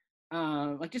add-on.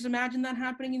 Like, just imagine that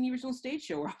happening in the original stage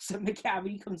show where all of a sudden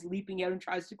McCavity comes leaping out and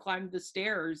tries to climb the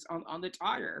stairs on the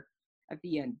tire at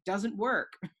the end. Doesn't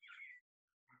work.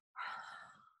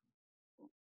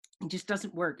 It just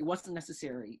doesn't work. It wasn't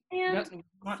necessary. And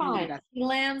fine. He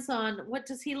lands on, what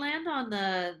does he land on?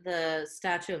 The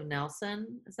statue of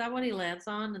Nelson? Is that what he lands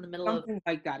on in the middle Something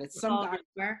like that. It's some guy.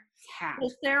 They're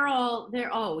it's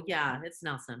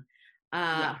Nelson.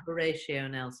 Horatio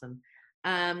Nelson.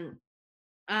 And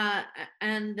the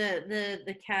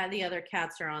other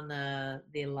cats are on the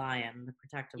lion, the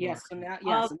protective lion. So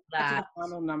that's the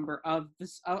final number of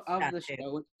this of the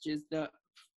show,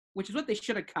 which is what they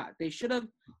should have cut. They should have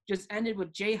just ended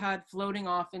with J Hud floating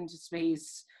off into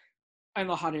space and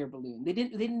the hot air balloon. They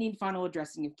didn't need final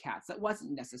addressing of cats. That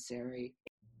wasn't necessary.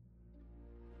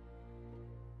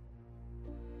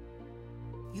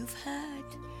 You've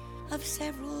heard of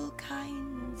several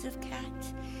kinds of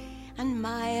cat, and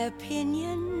my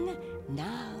opinion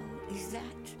now is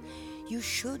that you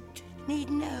should need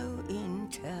no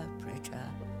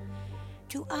interpreter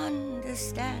to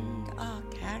understand our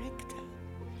character.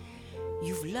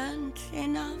 You've learnt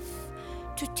enough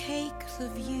to take the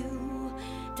view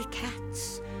that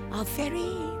cats are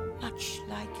very much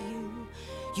like you.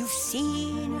 You've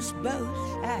seen us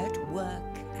both at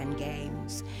work and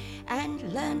games and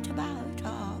learnt about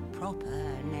our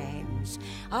proper names,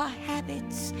 our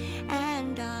habits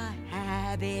and our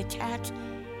habitat.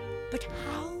 But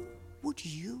how would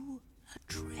you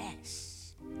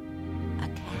address a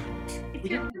cat? If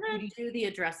you're going to do the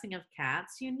addressing of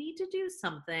cats, you need to do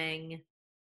something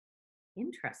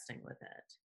interesting with it.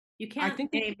 You can't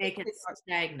think make it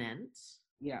stagnant.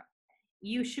 Yeah.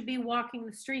 You should be walking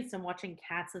the streets and watching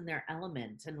cats in their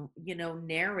element and,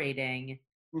 narrating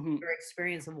your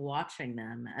experience of watching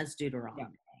them as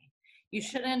Deuteronomy. You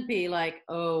shouldn't be like,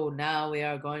 oh, now we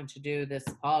are going to do this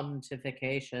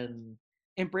pontification.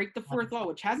 And break the fourth wall,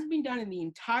 which hasn't been done in the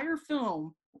entire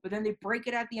film, but then they break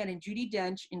it at the end, and Judi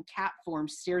Dench in cat form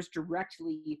stares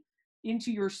directly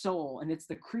into your soul, and it's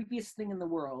the creepiest thing in the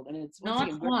world. And it's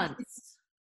not once,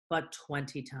 but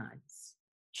 20 times.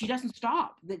 She doesn't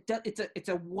stop. It's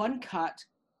a one cut,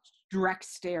 direct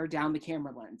stare down the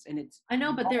camera lens, and it's. I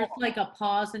know, but there's like a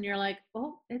pause, and you're like,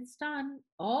 oh, it's done.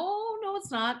 Oh no,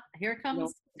 it's not. Here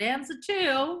comes stanza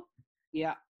 2.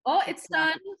 Yeah. Oh, it's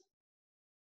done.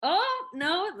 Oh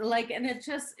no, and it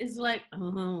just is like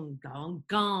gong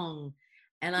gong.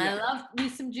 And I love me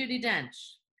some Judi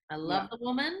Dench. I love the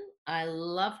woman. I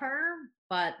love her,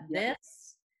 but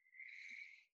this,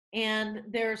 and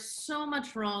there's so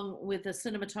much wrong with the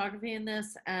cinematography in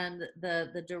this, and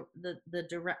the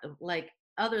direct,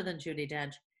 other than Judi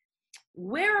Dench.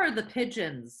 Where are the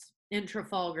pigeons in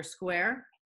Trafalgar Square?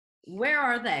 Where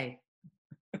are they?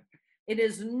 It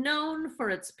is known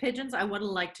for its pigeons. I would have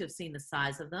liked to have seen the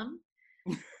size of them.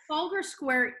 Trafalgar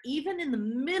Square, even in the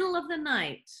middle of the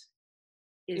night,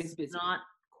 is not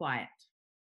quiet.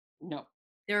 No.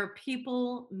 There are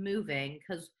people moving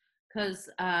because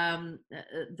the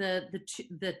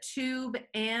tube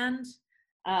and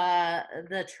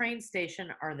the train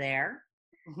station are there.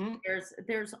 Mm-hmm.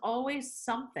 There's always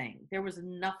something. There was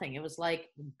nothing. It was like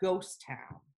ghost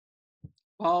town.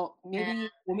 Well,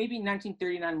 maybe in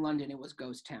 1939 London it was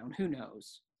ghost town. Who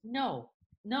knows? No,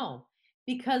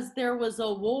 because there was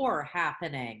a war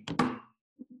happening.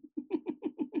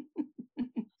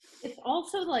 It's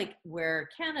also like where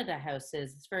Canada House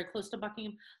is. It's very close to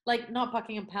Buckingham, not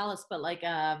Buckingham Palace, but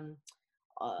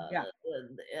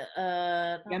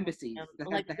embassy,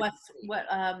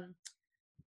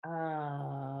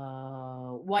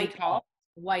 Whitehall.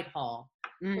 Whitehall.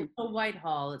 Mm. So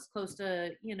Whitehall. It's close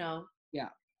to Yeah.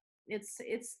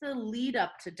 It's the lead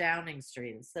up to Downing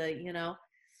Street. It's the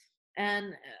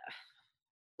and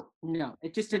no,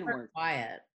 it just didn't work.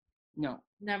 Quiet. No.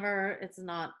 Never. It's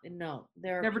not. No.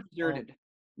 They're never deserted.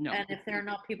 No. And if they're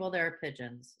not people, they're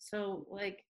pigeons. So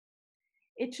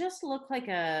it just looked like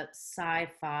a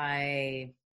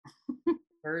sci-fi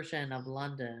version of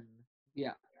London.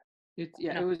 Yeah. It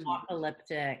was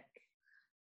apocalyptic.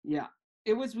 Yeah.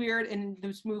 It was weird, and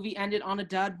this movie ended on a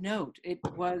dud note. It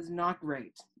was not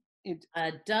great.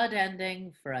 A dud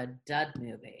ending for a dud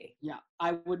movie. Yeah,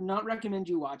 I would not recommend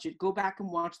you watch it. Go back and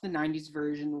watch the 90s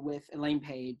version with Elaine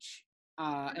Page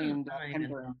and Ken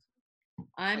Burns.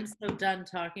 I'm so done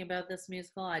talking about this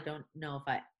musical. I don't know if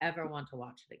I ever want to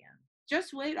watch it again.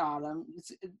 Just wait, Autumn.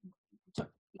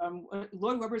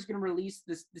 Lloyd Webber's going to release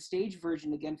the stage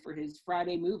version again for his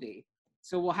Friday movie.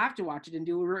 So we'll have to watch it and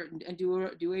do a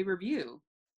review.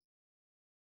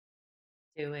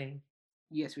 Do we?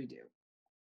 Yes, we do.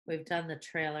 We've done the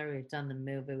trailer. We've done the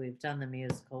movie. We've done the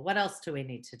musical. What else do we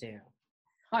need to do?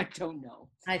 I don't know.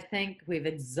 I think we've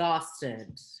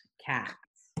exhausted cats.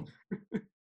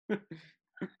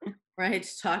 Right?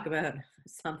 To talk about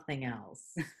something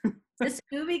else. This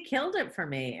movie killed it for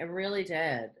me. It really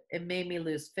did. It made me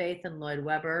lose faith in Lloyd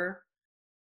Webber.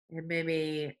 It made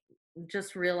me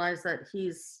just realize that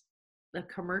he's a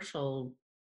commercial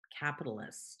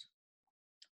capitalist.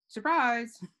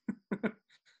 Surprise!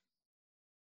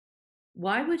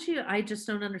 Why would you? I just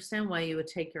don't understand why you would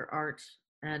take your art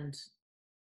and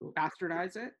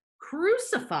bastardize it,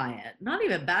 crucify it. Not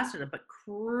even bastard it, but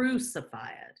crucify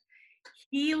it.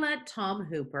 He let Tom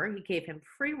Hooper. He gave him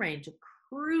free rein to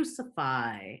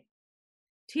crucify.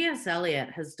 T.S.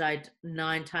 Eliot has died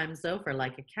 9 times over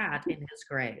like a cat in his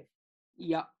grave.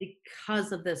 Yep.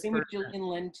 Because of this. Same with Gillian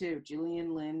Lynn too.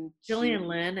 Gillian Lynn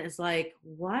is like,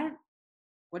 what?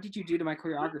 What did you do to my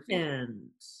choreography? And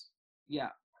yeah.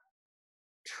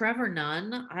 Trevor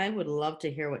Nunn. I would love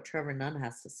to hear what Trevor Nunn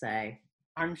has to say.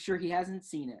 I'm sure he hasn't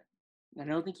seen it. I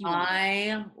don't think he will.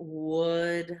 I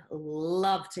would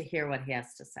love to hear what he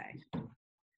has to say.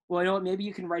 Well, you know what? Maybe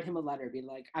you can write him a letter. Be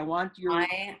like, I want your...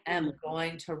 I am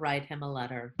going to write him a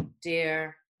letter.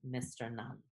 Dear Mr.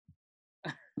 Nunn.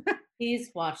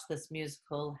 Please watch this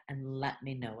musical and let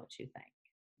me know what you think.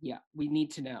 Yeah, we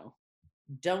need to know.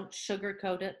 Don't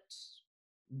sugarcoat it.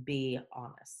 Be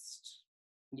honest.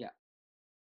 Yeah.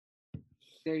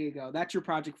 There you go. That's your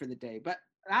project for the day. But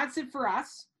that's it for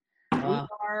us. We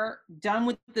are done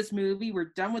with this movie.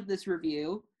 We're done with this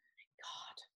review.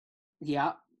 God.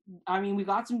 Yeah. I mean, we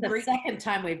got some The great. second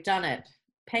time we've done it.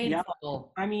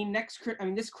 Painful. I mean,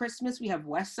 this Christmas we have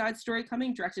West Side Story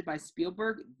coming, directed by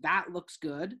Spielberg. That looks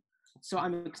good. So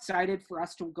I'm excited for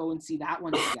us to go and see that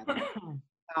one together.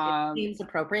 It seems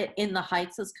appropriate. In the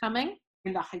Heights is coming.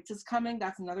 In the Heights is coming.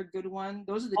 That's another good one.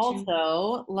 Those are the two.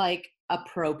 Also, like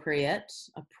appropriately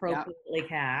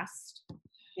cast.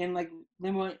 And like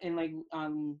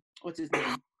what's his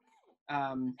name?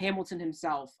 Hamilton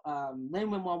himself.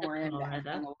 Lin-Manuel Miranda has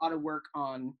done a lot of work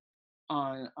on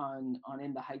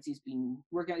In the Heights. He's been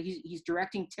working. He's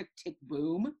directing Tick Tick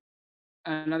Boom,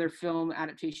 another film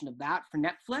adaptation of that for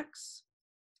Netflix.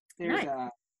 There's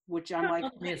which I'm like,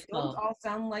 those all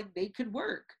sound like they could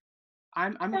work.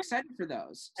 I'm excited for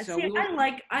those. So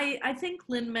I think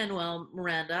Lin-Manuel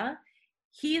Miranda,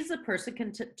 he's a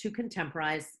person to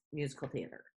contemporize musical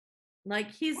theater.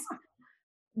 Like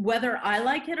whether I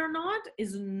like it or not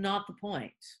is not the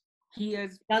point.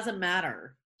 Doesn't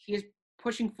matter. He is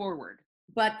pushing forward.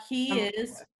 But he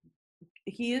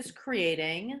is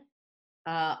creating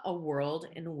a world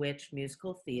in which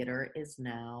musical theater is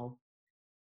now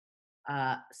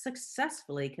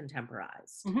successfully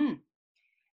contemporized. Mm-hmm.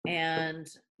 And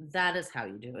that is how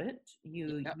you do it.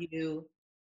 You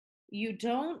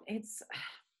don't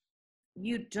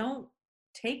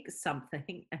take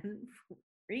something and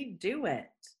redo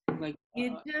it. Like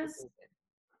you just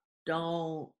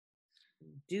don't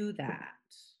do that.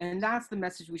 And that's the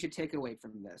message we should take away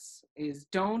from this: is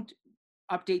don't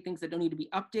update things that don't need to be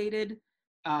updated.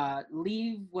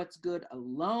 Leave what's good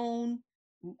alone,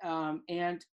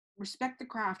 and respect the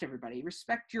craft. Everybody,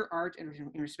 respect your art and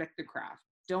respect the craft.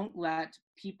 Don't let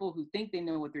people who think they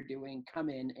know what they're doing come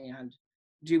in and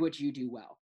do what you do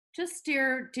well. Just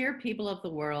dear people of the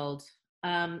world,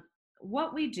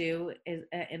 what we do is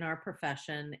in our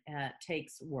profession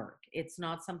takes work. It's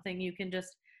not something you can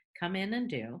just come in and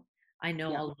do. I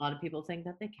know a lot of people think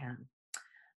that they can,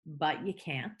 but you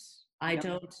can't. I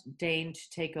don't deign to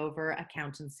take over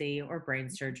accountancy or brain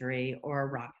surgery or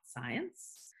rocket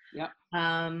science.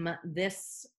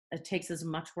 This takes as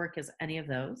much work as any of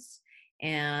those,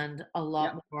 and a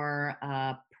lot more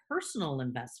personal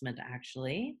investment,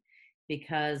 actually,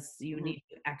 because you need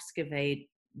to excavate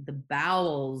the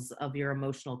bowels of your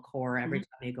emotional core every time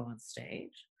you go on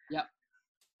stage.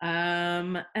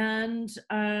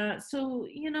 So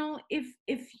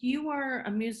if you are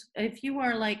if you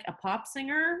are like a pop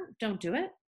singer, don't do it.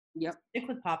 Stick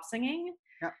with pop singing.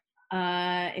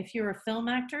 If you're a film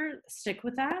actor, stick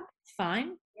with that.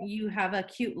 Fine. You have a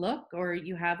cute look, or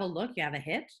you have a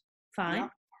hit. Fine.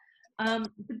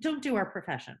 But don't do our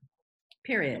profession.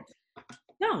 Period.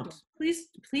 Don't. Please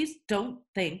don't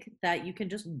think that you can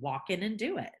just walk in and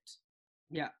do it.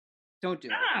 Don't do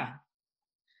it.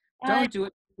 Don't do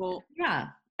it. Well,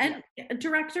 and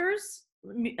directors,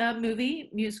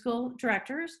 musical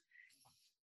directors,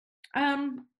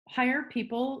 hire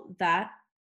people that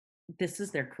this is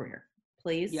their career,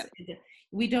 please.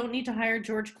 We don't need to hire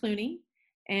George Clooney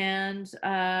and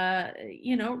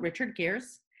Richard Gere,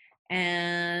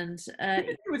 and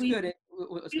it was good. It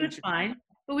was fine,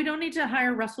 but we don't need to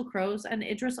hire Russell Crowe's and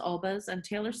Idris Elba's and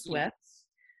Taylor Swift's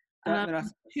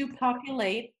to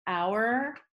populate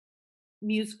our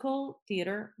musical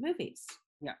theater movies.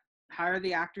 Hire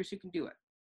the actors who can do it.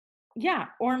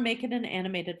 Or make it an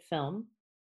animated film.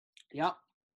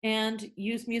 And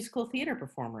use musical theater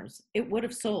performers. It would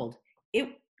have sold.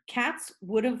 Cats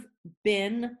would have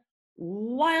been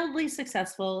wildly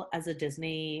successful as a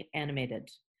Disney animated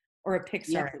or a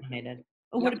Pixar animated.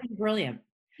 It would have been brilliant.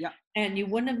 And you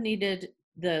wouldn't have needed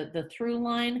the through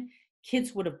line.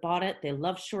 Kids would have bought it. They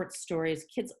love short stories.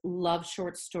 Kids love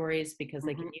short stories because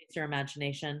they can use their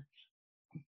imagination.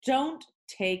 Don't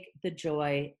take the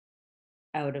joy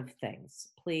out of things.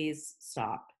 Please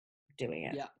stop doing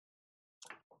it.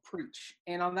 Preach.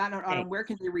 And on that note, where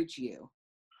can they reach you?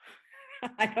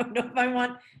 I don't know if I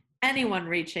want anyone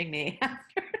reaching me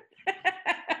after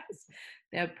this.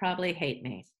 They'll probably hate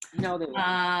me. No, they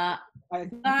won't.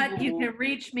 But you can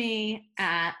reach me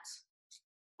at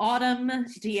Autumn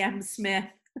DM Smith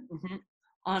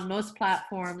on most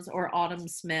platforms, or Autumn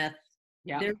Smith.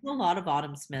 There's a lot of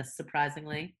Autumn Smiths,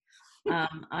 surprisingly.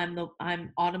 I'm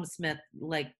Autumn Smith,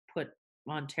 like put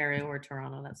Ontario or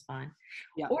Toronto, that's fine.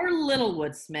 Or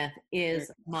Littlewood Smith is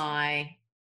my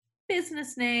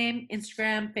business name,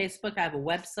 Instagram, Facebook. I have a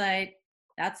website.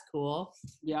 That's cool.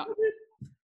 Yeah.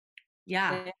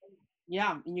 Yeah.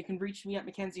 Yeah, and you can reach me at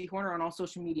Mackenzie Horner on all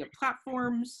social media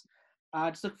platforms.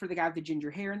 Just look for the guy with the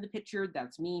ginger hair in the picture.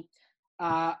 That's me.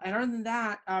 And other than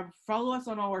that, follow us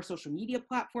on all our social media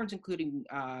platforms, including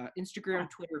Instagram,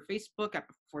 Twitter, Facebook at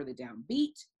Before the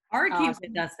Downbeat. Argue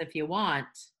with us if you want.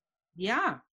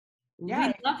 Yeah. We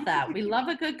love that. We love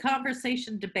a good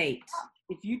conversation debate.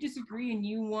 If you disagree and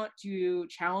you want to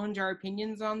challenge our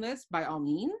opinions on this, by all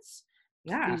means,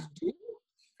 please do.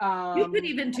 You could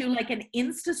even do like an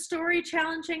Insta story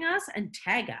challenging us and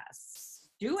tag us.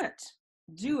 Do it.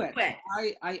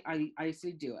 I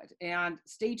say do it. And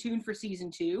stay tuned for season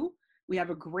 2. We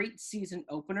have a great season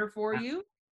opener for you.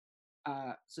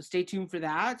 So stay tuned for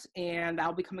that. And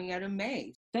that'll be coming out in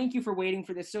May. Thank you for waiting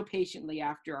for this so patiently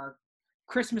after our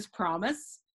Christmas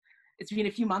promise. It's been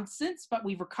a few months since, but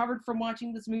we've recovered from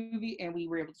watching this movie and we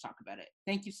were able to talk about it.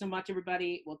 Thank you so much,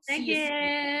 everybody. We'll see you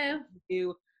soon. Thank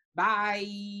you.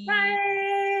 Bye. Bye.